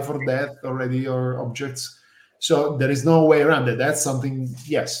life or death already or objects. So there is no way around it. That's something,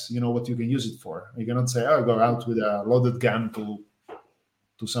 yes, you know what you can use it for. You cannot say, go out with a loaded gun to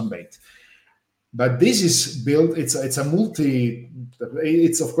sunbait. But this is built, it's a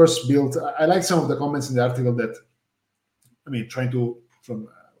it's of course built. I like some of the comments in the article that, I mean,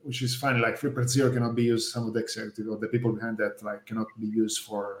 which is funny, like Flipper Zero cannot be used, some of the executive or the people behind that, like, cannot be used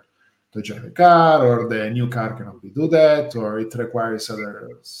to drive a car, or the new car cannot do that, or it requires other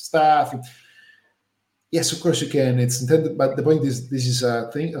stuff. Yes, of course you can. It's intended, but the point is, this is a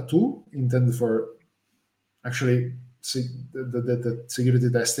tool intended for actually the security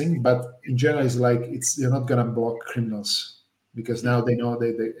testing. But in general, it's like you're not gonna block criminals because now they know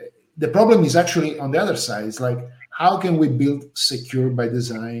the problem is actually on the other side. It's like, how can we build secure by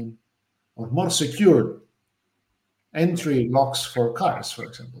design or more secure entry locks for cars, for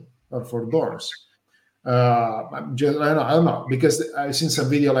example, or for doors? I don't know, because I've seen some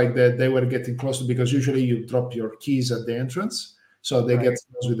video like that. They were getting close to, because usually you drop your keys at the entrance, so they get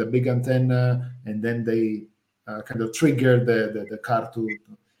close with a big antenna, and then they kind of trigger the car to,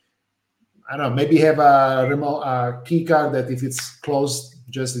 I don't know, maybe have a remote key card that if it's closed,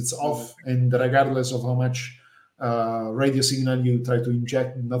 just it's off, and regardless of how much radio signal you try to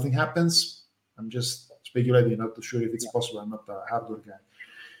inject, nothing happens. I'm just speculating, not too sure if it's possible. I'm not a hardware guy.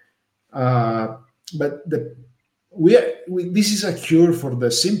 But this is a cure for the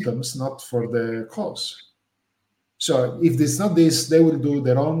symptoms, not for the cause. So if it's not this, they will do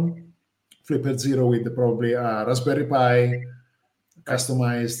their own Flipper Zero with probably a Raspberry Pi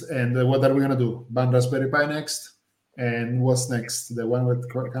customized. And what are we going to do? Ban Raspberry Pi next? And what's next? The one would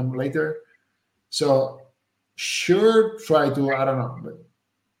come later. So sure, try to, I don't know, but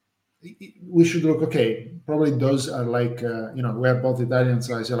we should look, okay, probably those are like, we are both Italian,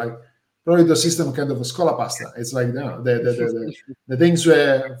 so I say like, probably the system kind of a scola pasta. It's like, the things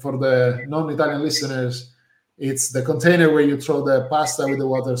where, for the non-Italian listeners, it's the container where you throw the pasta with the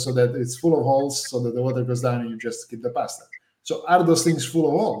water so that it's full of holes, so that the water goes down and you just keep the pasta. So are those things full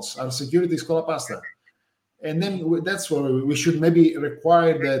of holes? Are security scola pasta? And then that's where we should maybe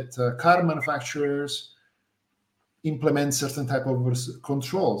require that car manufacturers implement certain type of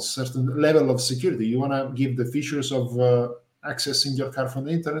controls, certain level of security. You want to give the features of accessing your car from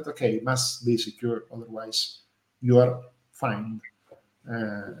the internet, okay, it must be secure, otherwise you are fined.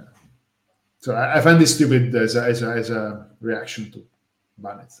 So I find this stupid as a reaction to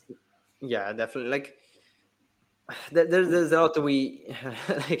ban it. Yeah, definitely. Like there's a lot we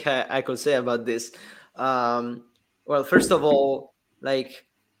like I could say about this. Well, first of all, like,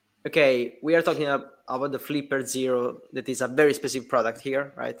 okay, we are talking about the Flipper Zero, that is a very specific product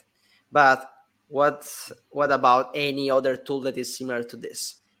here, right? But what about any other tool that is similar to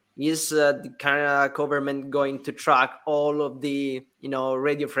this? Is the Canada government going to track all of the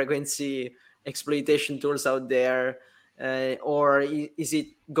radio frequency exploitation tools out there, or is it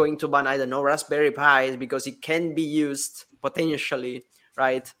going to ban, I don't know, Raspberry Pis because it can be used potentially,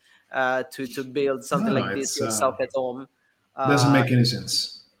 right, to build something No, like this it's yourself at home? doesn't Uh, make any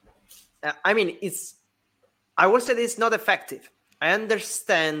sense I mean, I would say it's not effective. I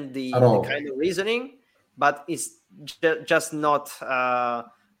understand at the all. kind of reasoning, but it's just not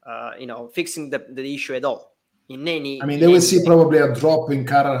fixing the issue at all in I mean, in they will any see way. probably a drop in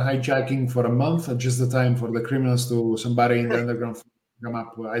car hijacking for a month, just the time for the criminals to somebody in the underground come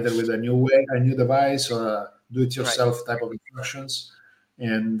up either with a new way, a new device, or a Right. do-it-yourself type of instructions,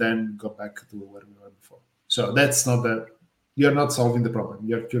 and then go back to where we were before. So that's not the. You're not solving the problem.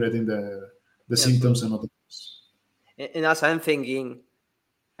 You're curating the symptoms Absolutely. and not the cause. And also, I'm thinking,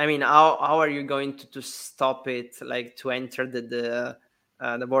 I mean, how are you going to stop it, like to enter the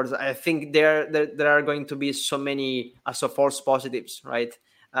borders? I think there are going to be so many so false positives, right?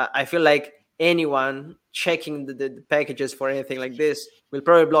 I feel like anyone checking the packages for anything like this will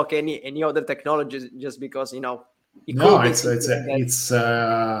probably block any other technologies just because it No, could be it's something it's like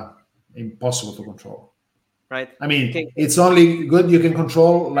that, it's impossible to control. right? I You can, mean, it's only good you can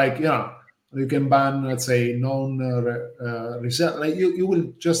control, like, you can ban, let's say, known resell. Like you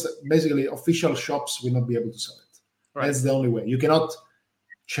will just basically official shops will not be able to sell it. right, That's the only way. You cannot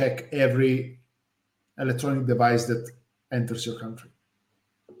check every electronic device that enters your country.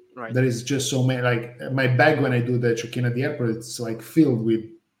 right. There is just so many. Like my bag when I do the check-in at the airport, it's like filled with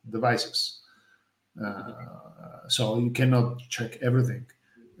devices. Mhm. So you cannot check everything.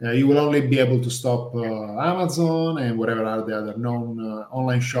 You will only be able to stop Amazon and whatever are the other known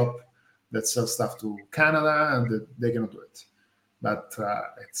online shop that sell stuff to Canada, and they cannot do it. But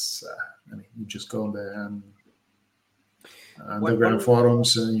it's, I mean, you just go on the underground One,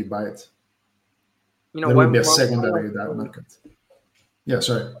 forums and you buy it. you know, There will be a one final secondary dark point. market. Yeah,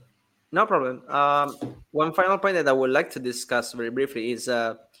 sorry. No problem. One final point that I would like to discuss very briefly is,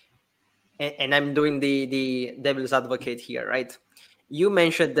 and I'm doing the devil's advocate here, right? You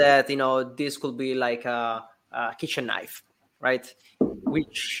mentioned that this could be like a kitchen knife, right?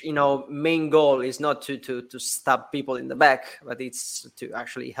 Which main goal is not to stab people in the back, but it's to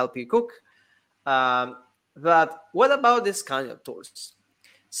actually help you cook. Um, but what about this kind of tools?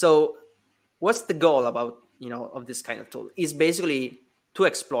 So what's the goal about of this kind of tool? Is basically to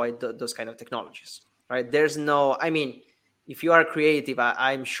exploit those kind of technologies, right? There's no, I mean, if you are creative,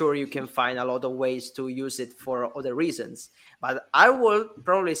 I'm sure you can find a lot of ways to use it for other reasons, but I will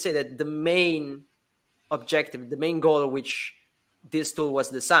probably say that the main objective, the main goal which this tool was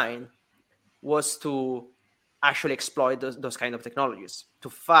designed, was to actually exploit those kind of technologies, to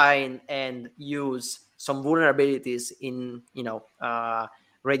find and use some vulnerabilities in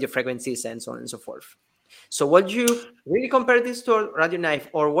radio frequencies and so on and so forth. So would you really compare this to a radio knife,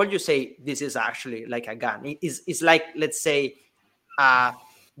 or would you say this is actually like a gun? It's like, let's say, a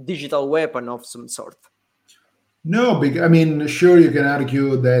digital weapon of some sort. No, I mean, sure, you can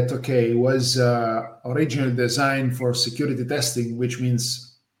argue that, okay, it was originally designed for security testing, which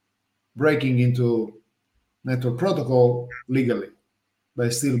means breaking into network protocol legally, by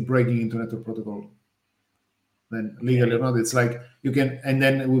still breaking into network protocol, then legally or Okay. not. It's like you can, and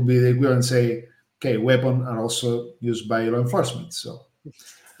then it would be the equivalent say, okay, weapons are also used by law enforcement. So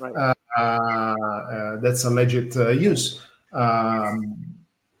Right. that's a legit use. Um,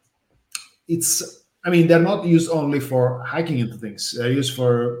 it's, I mean, they're not used only for hacking into things. They're used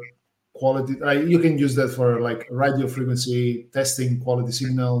for quality. You can use that for like radio frequency testing, quality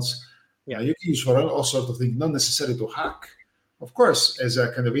signals. Yeah. You can use for all sorts of things, not necessarily to hack, of course, as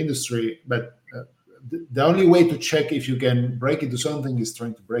a kind of industry. But the only way to check if you can break into something is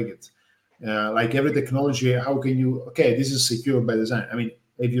trying to break it. Like every technology, how can you? Okay, this is secure by design. I mean,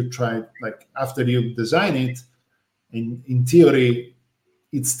 if you try, like after you design it, in theory,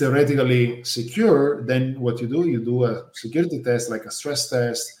 it's theoretically secure. Then what you do a security test, like a stress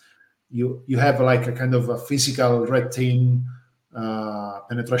test. You have like a kind of a physical red team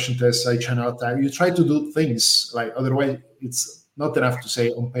penetration test, side channel attack. You try to do things like, otherwise it's not enough to say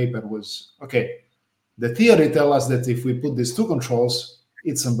on paper was okay. The theory tell us that if we put these two controls,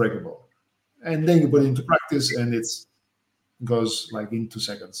 it's unbreakable, and then you put it into practice, and it's goes like in 2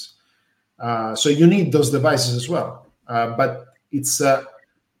 seconds. So you need those devices as well, but it's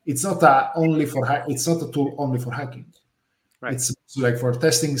not only for it's not a tool only for hacking. Right. It's like for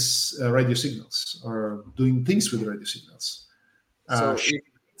testing radio signals or doing things with radio signals. So Sure,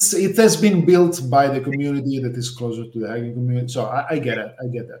 it has been built by the community that is closer to the hacking community. So I get it. I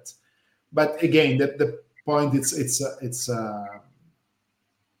get that. But again, the point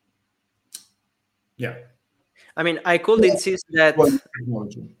yeah. I mean, I could insist that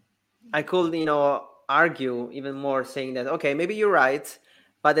Technology. I could, argue even more, saying that okay, maybe you're right,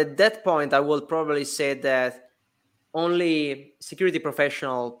 but at that point, I will probably say that only security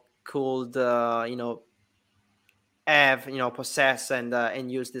professional could, have, possess and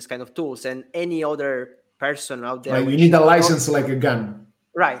use this kind of tools, and any other person out there Like you which need a license like a gun.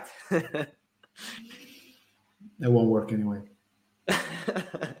 right. It won't work anyway.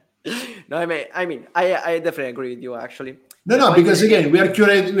 No, I definitely agree with you. Actually, No, because again, we are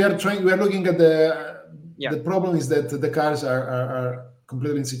looking at yeah, the problem is that the cars are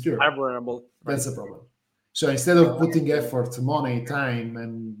completely insecure. are vulnerable. Right. That's the problem. So instead of putting effort, money, time,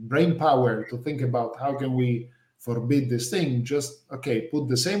 and brain power to think about how can we forbid this thing, just put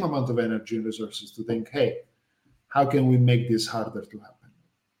the same amount of energy and resources to think, hey, how can we make this harder to happen?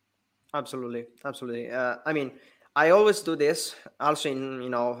 Absolutely. I always do this also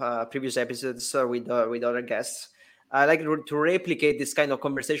in previous episodes with other guests. I like to replicate this kind of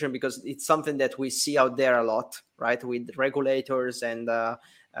conversation because it's something that we see out there a lot, right? With regulators and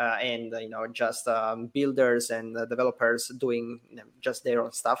just builders and developers doing just their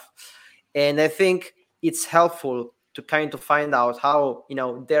own stuff. And I think it's helpful to kind of find out how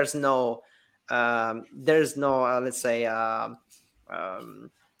there's no let's say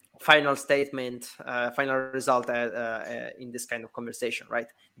final statement, final result in this kind of conversation, right?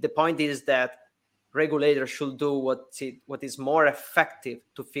 The point is that regulators should do what is more effective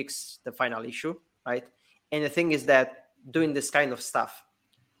to fix the final issue, right? And the thing is that doing this kind of stuff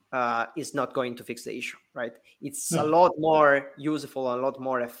is not going to fix the issue, right? It's a lot more useful and a lot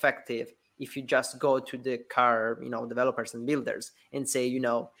more effective if you just go to the car, developers and builders and say, you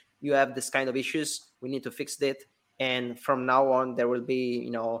have this kind of issues, we need to fix it. And from now on, there will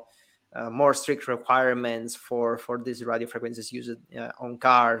be, more strict requirements for these radio frequencies used on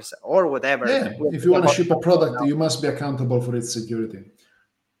cars or whatever. Yeah, if you want to ship a product, you must be accountable for its security.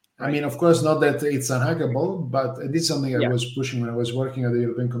 Right. I mean, of course, not that it's unhackable, but this is something I was pushing when I was working at the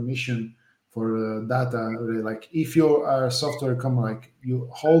European Commission for data. Like, if you are a software company, like you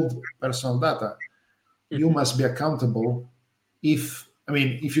hold personal data, you must be accountable. If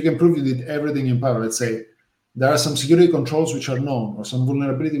you can prove you did everything in power, let's say there are some security controls which are known or some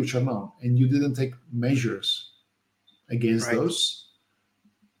vulnerability which are known, and you didn't take measures against those,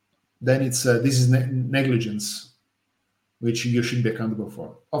 then it's this is negligence, which you should be accountable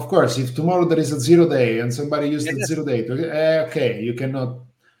for. Of course, if tomorrow there is a 0 day and somebody used the 0 day, okay, you cannot.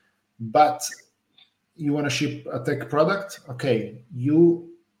 But you want to ship a tech product, okay, you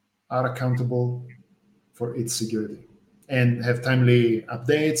are accountable for its security and have timely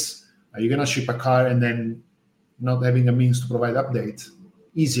updates. Are you going to ship a car and then not having a means to provide update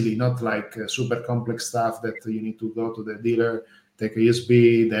easily, not like super complex stuff that you need to go to the dealer, take a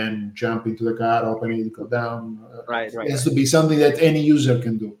USB, then jump into the car, open it, go down. Right. It has to be something that any user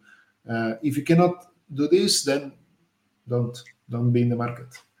can do. If you cannot do this, then don't be in the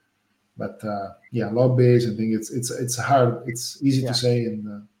market. But lobbies and things, it's hard. It's easy to say.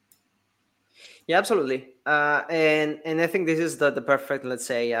 And yeah, absolutely. And I think this is the perfect, let's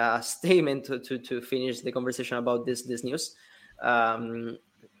say, statement to finish the conversation about this news,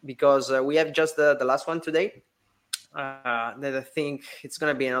 because we have just the last one today. That I think it's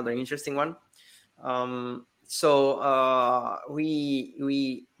going to be another interesting one. So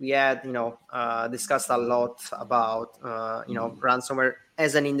we had discussed a lot about ransomware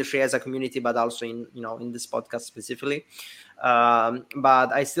as an industry, as a community, but also in this podcast specifically.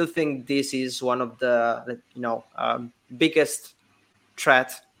 But I still think this is one of the biggest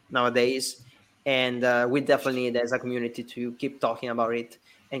threat nowadays, and we definitely need as a community to keep talking about it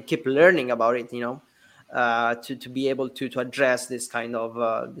and keep learning about it. To be able to address this kind of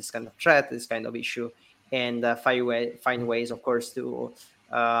threat, this kind of issue, and find ways, of course, to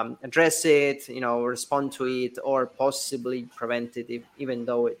address it, respond to it, or possibly prevent it, even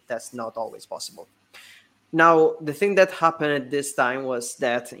though that's not always possible. Now, the thing that happened at this time was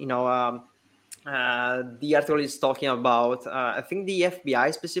that the article is talking about I think the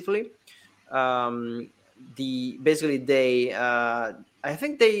FBI specifically. I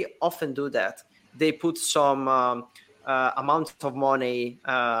think they often do that. They put some amount of money,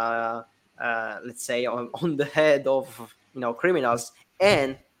 let's say, on the head of criminals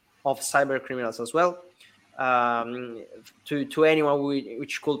and of cyber criminals as well, to anyone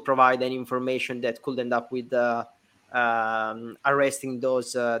which could provide any information that could end up with arresting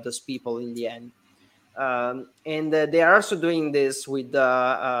those people in the end. And they are also doing this with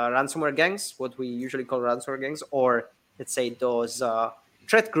ransomware gangs, what we usually call ransomware gangs, or let's say those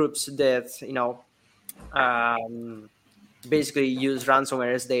threat groups that um, basically use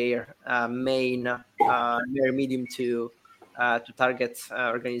ransomware as their main medium to target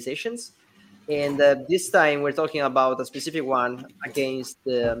organizations. And this time we're talking about a specific one against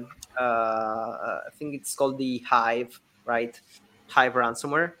the I think it's called the Hive, right? Hive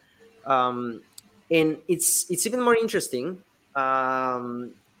ransomware. Um, and it's even more interesting.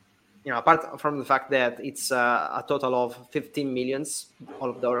 Um, apart from the fact that it's a total of 15 millions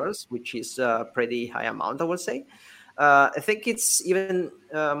of dollars, which is a pretty high amount, I would say. I think it's even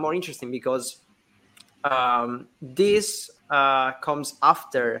more interesting because this comes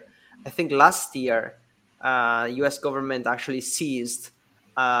after, I think last year, U.S. government actually seized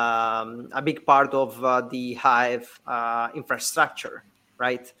a big part of the Hive infrastructure,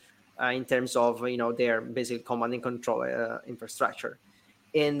 right? In terms of their basic command and control infrastructure,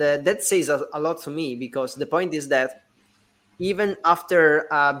 and that says a lot to me, because the point is that even after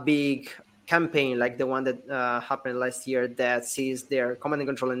a big campaign like the one that happened last year that sees their command and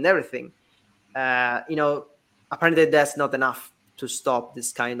control and everything, uh, you know, apparently that's not enough to stop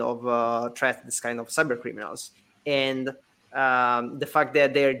this kind of threat, this kind of cyber criminals. And the fact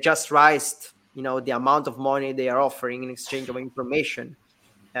that they're just raised, the amount of money they are offering in exchange of information,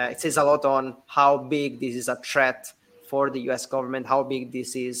 it says a lot on how big this is a threat for the U.S. government, how big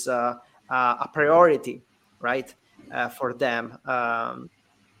this is a priority, right, for them,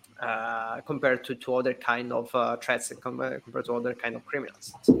 compared to other kind of threats, and compared to other kind of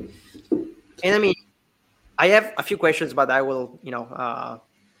criminals. And I mean, I have a few questions, but I will,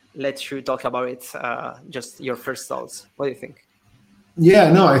 let you talk about it. Just your first thoughts. What do you think?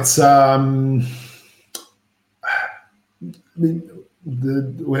 Yeah, no, it's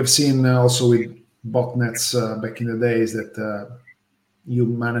we have seen also with botnets back in the days that you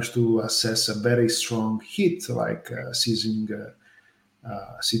manage to assess a very strong hit, like seizing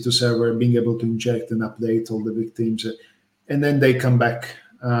C2 server, being able to inject and update all the victims, and then they come back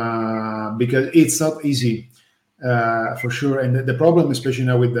because it's not easy for sure. And the problem, especially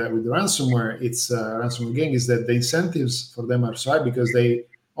now with the ransomware, it's ransomware gang, is that the incentives for them are so high because they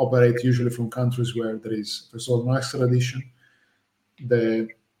operate usually from countries where there is, first of all, no extradition. The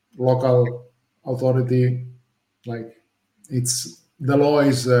local authority, like, it's the law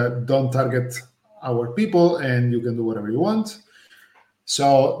is don't target our people and you can do whatever you want.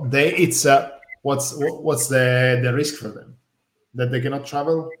 So it's what's the risk for them, that they cannot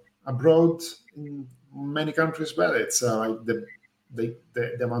travel abroad in many countries? But it's like the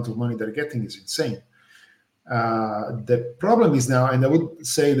amount of money they're getting is insane. The problem is now, and I would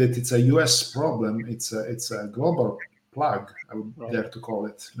say that it's a US problem. It's a global plug, I would Right. dare to call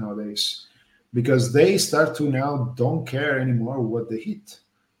it nowadays, because they start to now don't care anymore what they hit.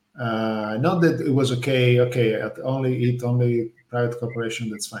 Not that it was okay. Okay, only private corporation.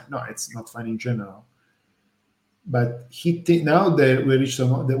 That's fine. No, it's not fine in general. But hitting now, we reached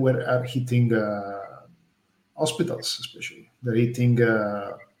that we're hitting hospitals, especially. They're hitting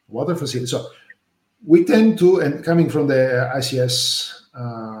water facilities. So we tend to, and coming from the ICS,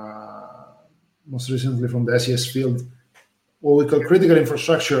 most recently from the ICS field, what we call critical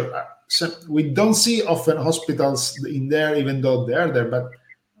infrastructure. We don't see often hospitals in there, even though they are there. But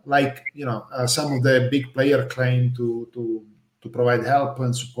like some of the big player claim to provide help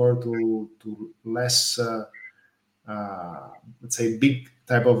and support to less, let's say, big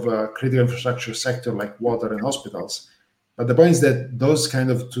type of critical infrastructure sector like water and hospitals. But the point is that those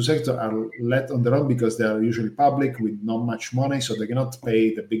kind of two sectors are let on their own because they are usually public with not much money, so they cannot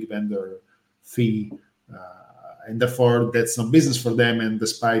pay the big vendor fee, and therefore that's not business for them. And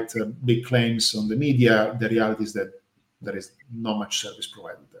despite big claims on the media, the reality is that there is not much service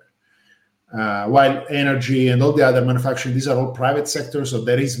provided there. While energy and all the other manufacturing, these are all private sectors, so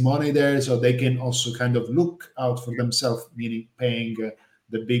there is money there, so they can also kind of look out for themselves, meaning paying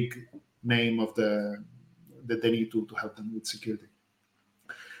the big name of that they need to help them with security.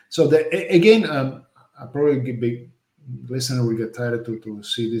 So again, I probably big listener will get tired to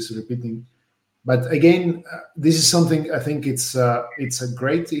see this repeating. But again, this is something I think it's a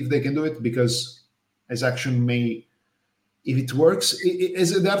great if they can do it, because as action may, if it works,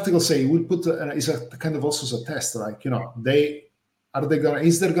 as the article say, we put it's a kind of also a test, like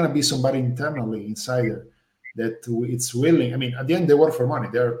is there gonna be somebody internally insider that it's willing? I mean, at the end they work for money;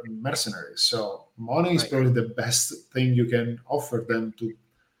 they're mercenaries, so money is probably the best thing you can offer them to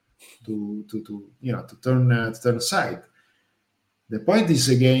turn aside. The point is,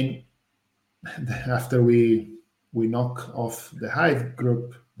 again, after we knock off the Hive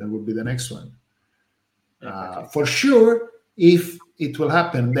group, there will be the next one. Exactly. For sure, if it will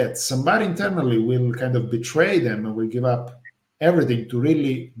happen that somebody internally will kind of betray them and will give up everything to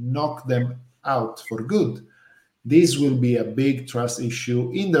really knock them out for good, this will be a big trust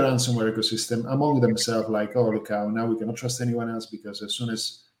issue in the ransomware ecosystem among themselves. Like, oh, look how now we cannot trust anyone else because as soon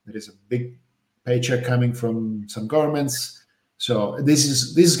as there is a big paycheck coming from some governments, so this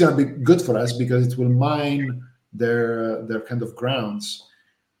is going to be good for us because it will mine their kind of grounds.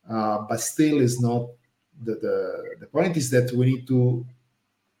 But still, is not the point is that we need to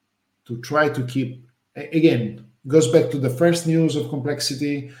try to keep again goes back to the first news of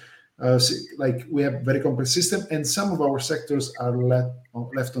complexity. Like we have very complex system, and some of our sectors are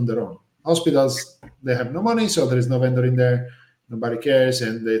left on their own. Hospitals, they have no money, so there is no vendor in there. Nobody cares,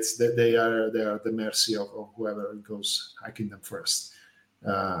 and it's that they are at the mercy of whoever goes hacking them first.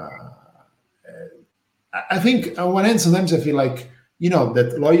 I think on one hand, sometimes I feel like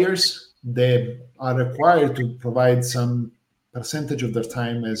that lawyers, they are required to provide some percentage of their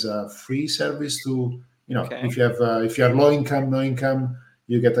time as a free service to Okay. if you are low income, no income,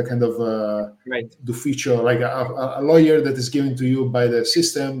 you get a kind of Right. the feature like a lawyer that is given to you by the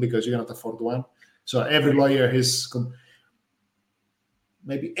system because you cannot afford one. So every lawyer is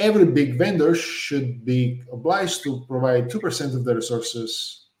maybe every big vendor should be obliged to provide 2% of the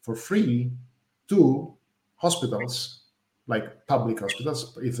resources for free to hospitals, like public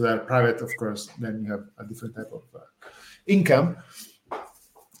hospitals. If they're private, of course, then you have a different type of income.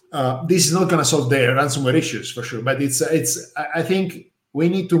 This is not going to solve the ransomware issues for sure, but it's. I think we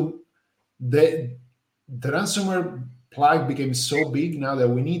need to. The ransomware plague became so big now that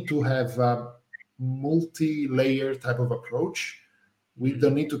we need to have a multi-layer type of approach. We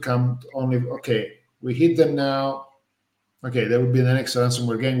don't need to come only, okay, we hit them now. Okay, there will be the next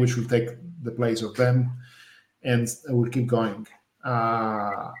ransomware gang, which will take the place of them, and we'll keep going.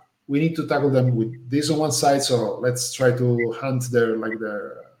 We need to tackle them with this on one side. So let's try to hunt their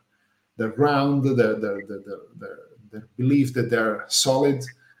ground, their belief that they're solid,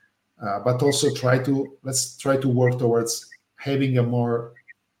 but also let's try to work towards having a more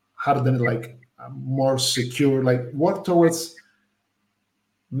hardened, like more secure, like work towards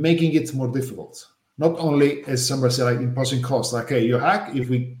making it more difficult. Not only as somebody said, like imposing costs. Like, hey, you hack, if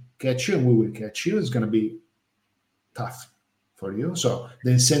we catch you, we will catch you. It's going to be tough for you. So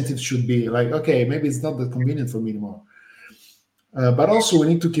the incentive should be like, okay, maybe it's not that convenient for me anymore. But also we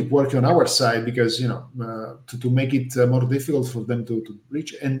need to keep working on our side because, to make it more difficult for them to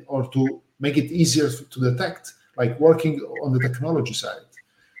reach or to make it easier to detect, like working on the technology side,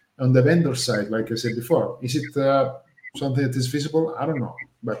 on the vendor side, like I said before. Is it something that is feasible? I don't know.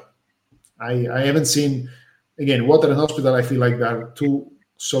 But I haven't seen, again, water and hospital, I feel like they are two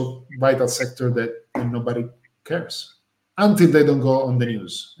so vital sector that nobody cares until they don't go on the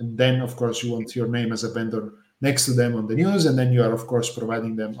news. And then, of course, you want your name as a vendor next to them on the news, and then you are, of course,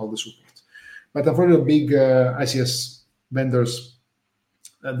 providing them all the support. But unfortunately, big ICS vendors,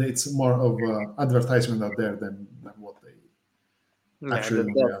 it's more of advertisement out there than what they actually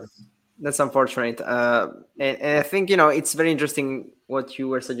in reality. That's unfortunate. And I think, it's very interesting what you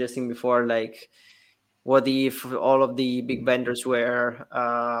were suggesting before, like what if all of the big vendors were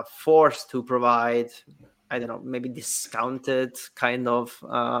forced to provide, I don't know, maybe discounted kind of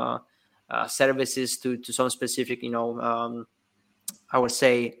services to some specific, I would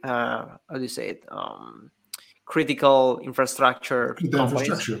say, how do you say it? Critical infrastructure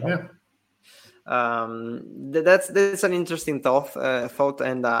companies. Yeah. That's an interesting thought,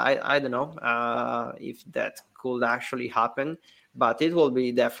 and I don't know if that could actually happen, but it will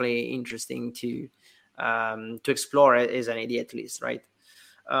be definitely interesting to explore it as an idea at least, right?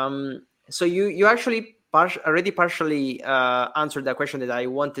 So you actually already partially answered that question that I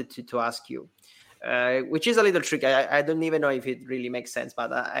wanted to ask you, which is a little tricky. I don't even know if it really makes sense,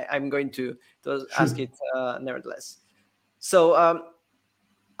 but I'm going to ask it nevertheless. So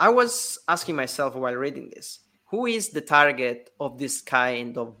I was asking myself while reading this, who is the target of this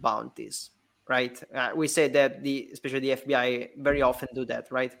kind of bounties, right? We say that especially the FBI very often do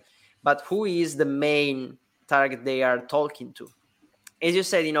that, right? But who is the main target they are talking to? As you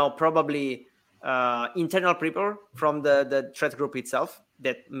said, probably internal people from the threat group itself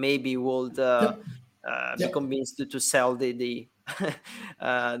that maybe would be convinced to sell their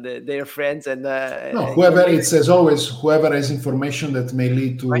friends and whoever it says always whoever has information that may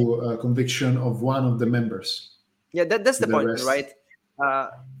lead to conviction of one of the members. Yeah, that's the point, right?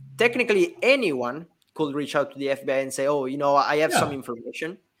 Technically, anyone could reach out to the FBI and say, "Oh, I have some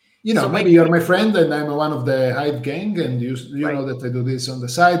information." So maybe you're my friend and I'm one of the Hive gang, and you know that I do this on the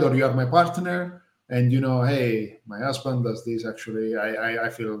side, or you are my partner and hey, my husband does this. Actually, I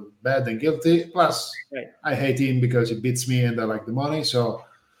feel bad and guilty. Plus, Right. I hate him because he beats me, and I like the money. So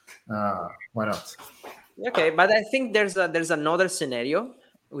why not? Okay, but I think there's another scenario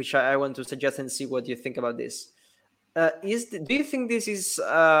which I want to suggest and see what you think about this. Do you think this is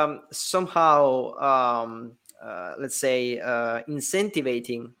somehow, let's say,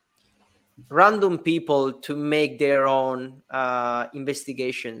 incentivizing random people to make their own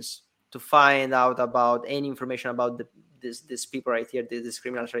investigations to find out about any information about this people right here, this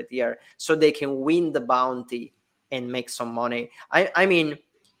criminals right here, so they can win the bounty and make some money? I mean, I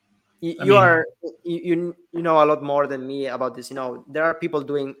you mean, are you know a lot more than me about this. There are people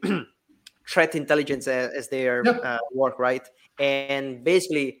doing threat intelligence as their yeah, work, right? And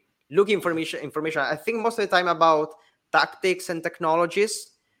basically looking information. I think most of the time about tactics and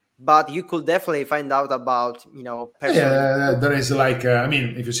technologies, but you could definitely find out about personal yeah. information, There is like, I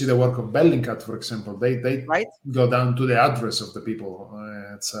mean, if you see the work of Bellingcat, for example, they right? go down to the address of the people.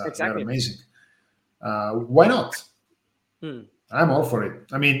 They're Exactly. amazing. Why not? Hmm. I'm all for it.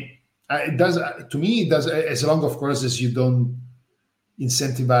 I mean, it does to me. It does, as long, of course, as you don't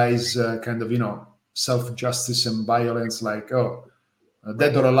incentivize kind of self justice and violence, like dead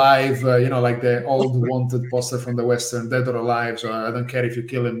Right. or alive. Like the old wanted poster from the Western, dead or alive. So I don't care if you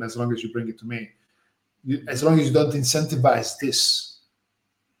kill him as long as you bring it to me. As long as you don't incentivize this,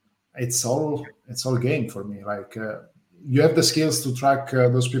 it's all game for me. Like you have the skills to track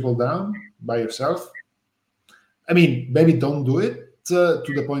those people down by yourself. I mean, maybe don't do it to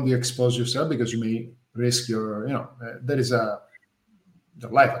the point you expose yourself, because you may risk your, there is your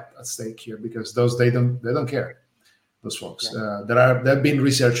life at stake here, because those they don't care. Those folks. Yeah. There have been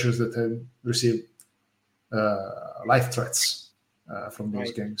researchers that have received life threats from those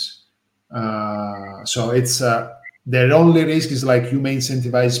Right. gangs. So it's their only risk is like you may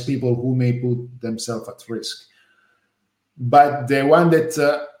incentivize people who may put themselves at risk, but the one that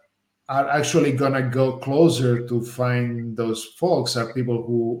are actually gonna go closer to find those folks are people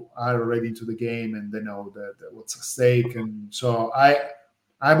who are already into the game and they know that what's at stake. And so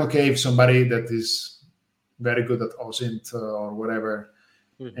I'm okay if somebody that is very good at OSINT or whatever,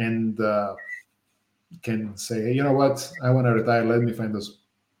 Mhm. and can say, hey, you know what, I want to retire. Let me find those.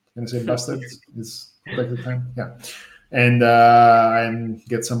 Can I say bastards? Is protected time? Yeah, and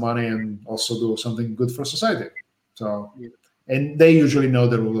get some money and also do something good for society. So, Yeah. and they usually know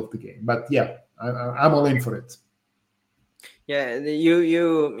the rule of the game. But yeah, I'm all in for it. Yeah,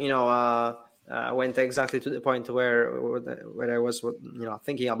 went exactly to the point where I was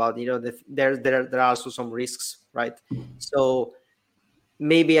thinking about there are also some risks, right? So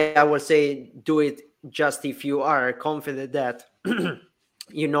maybe I would say do it just if you are confident that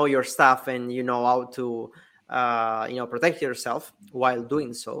you know your stuff and you know how to protect yourself while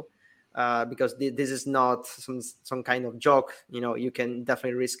doing so. Because this is not some kind of joke. You can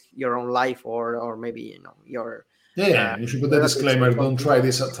definitely risk your own life or maybe your uh, Yeah, you should put the relatives or disclaimer. Don't something. try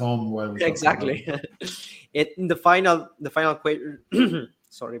this at home while we're talking about Exactly. it. In the final question.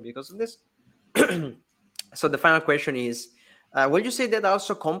 Sorry, because of this. So the final question is, will you say that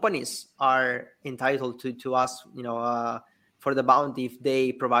also companies are entitled to ask, for the bounty if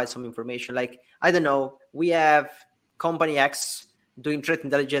they provide some information? Like, I don't know, we have company X doing threat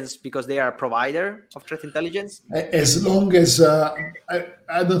intelligence because they are a provider of threat intelligence. As long as I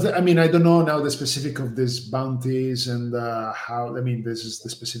don't, I mean, I don't know now the specific of these bounties and how. I mean, this is the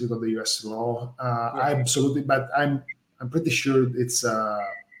specific of the U.S. law. Yeah. Absolutely, but I'm pretty sure it's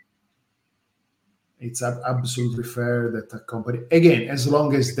absolutely fair that a company, again, as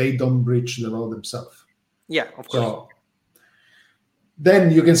long as they don't breach the law themselves. Yeah, of course. So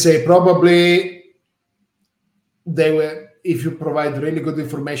then you can say probably they were, if you provide really good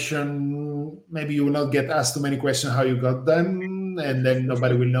information, maybe you will not get asked too many questions how you got them, and then For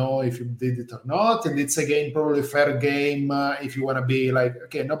nobody sure. will know if you did it or not. And it's again probably fair game if you want to be like,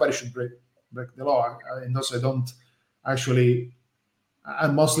 okay, nobody should break the law. And also, I don't actually.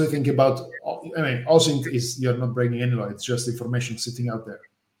 I'm mostly thinking about. I mean, also is you're not breaking any law. It's just information sitting out there.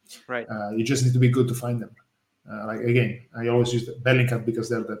 Right. You just need to be good to find them. Like again, I always use the Bellingcat because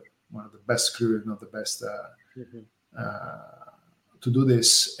they're one of the best crew, if not the best. Mhm. To do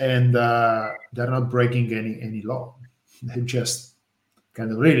this, and they're not breaking any law. They just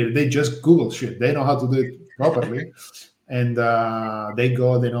kind of really they just Google shit. They know how to do it properly, and they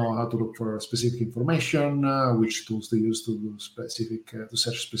know how to look for specific information, which tools they use to do specific to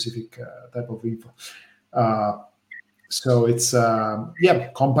search specific type of info. Uh, so it's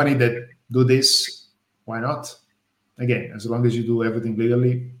company that do this. Why not? Again, as long as you do everything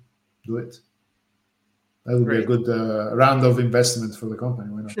legally, do it. That would be a Great. good round of investment for the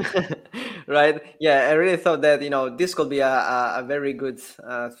company. Why not? Right? Yeah, I really thought that this could be a very good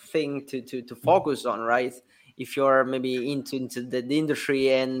thing to focus on, right? If you're maybe into the industry,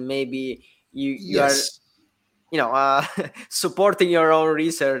 and maybe you are Yes. supporting your own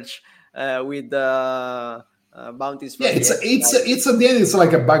research with bounties Yeah, from the exercise, it's at the end, it's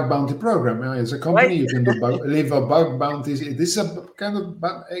like a bug bounty program. As a right? company, you can leave a bug bounty. This is a kind of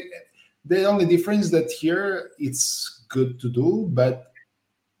the only difference that here it's good to do, but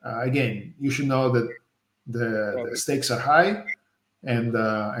again, you should know that the Probably. stakes are high, Mhm.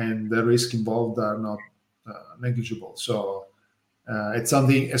 and the risk involved are not negligible. So it's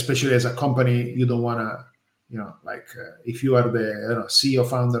something, especially as a company, you don't want to, like if you are the CEO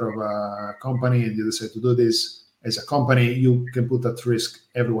founder of a company and you decide to do this as a company, you can put at risk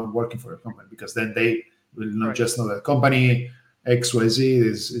everyone working for your company, because then they will not Right. just know that company XYZ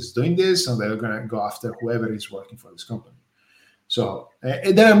is doing this, and they're going to go after whoever is working for this company. So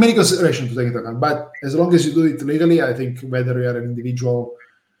there are many considerations to take into account, but as long as you do it legally, I think whether you are an individual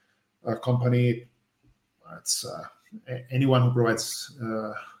company, it's anyone who provides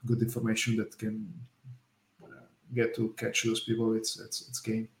good information that can get to catch those people. It's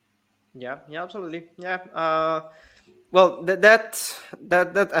game. Yeah, yeah, absolutely. Yeah. Well, that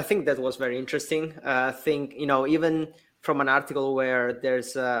I think that was very interesting. I think even from an article where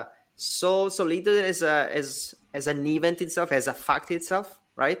there's so little as an event itself, as a fact itself,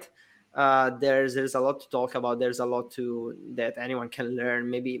 right? There's a lot to talk about. There's a lot to that anyone can learn.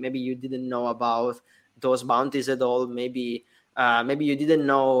 Maybe you didn't know about those bounties at all. Maybe you didn't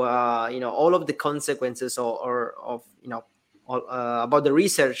know all of the consequences, or of about the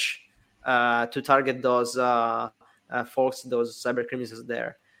research to target those folks, those cyber criminals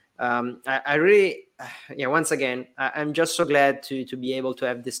there. I really, yeah. Once again, I'm just so glad to be able to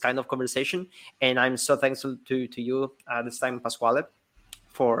have this kind of conversation, and I'm so thankful to you this time, Pasquale,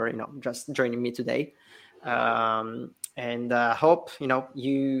 for just joining me today. And hope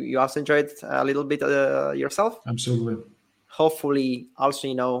you also enjoyed a little bit yourself. Absolutely. Hopefully also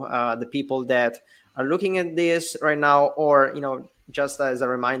the people that are looking at this right now, or just as a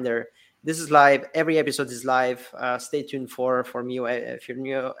reminder, this is live. Every episode is live. Stay tuned for new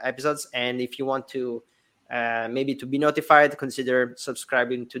episodes, and if you want to maybe to be notified, consider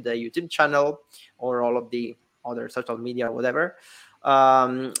subscribing to the YouTube channel or all of the other social media or whatever.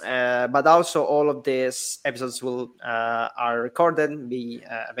 But also all of these episodes will are recorded, be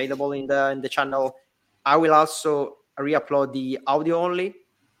available in the channel. I will also re-upload the audio only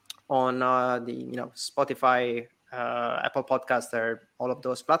on the Spotify, Apple Podcaster, all of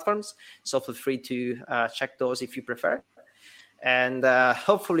those platforms. So feel free to check those if you prefer. And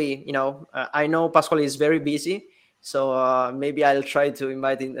hopefully, I know Pasquale is very busy, so maybe I'll try to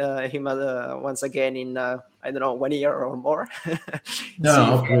invite him once again in I don't know, 1 year or more. No, See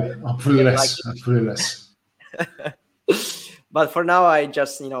no, if hopefully get lucky. less. Hopefully less. But for now, I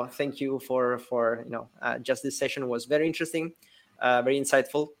just thank you for just this session was very interesting, very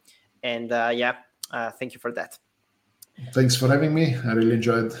insightful, and yeah, thank you for that. Thanks for having me. I really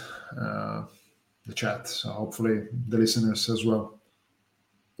enjoyed uh, the chat. So hopefully the listeners as well.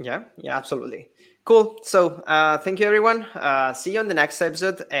 Yeah, yeah, absolutely. Cool. So thank you, everyone. See you on the next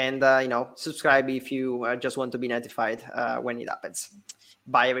episode, and subscribe if you just want to be notified when it happens.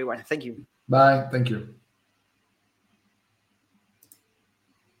 Bye, everyone. Thank you. Bye. Thank you.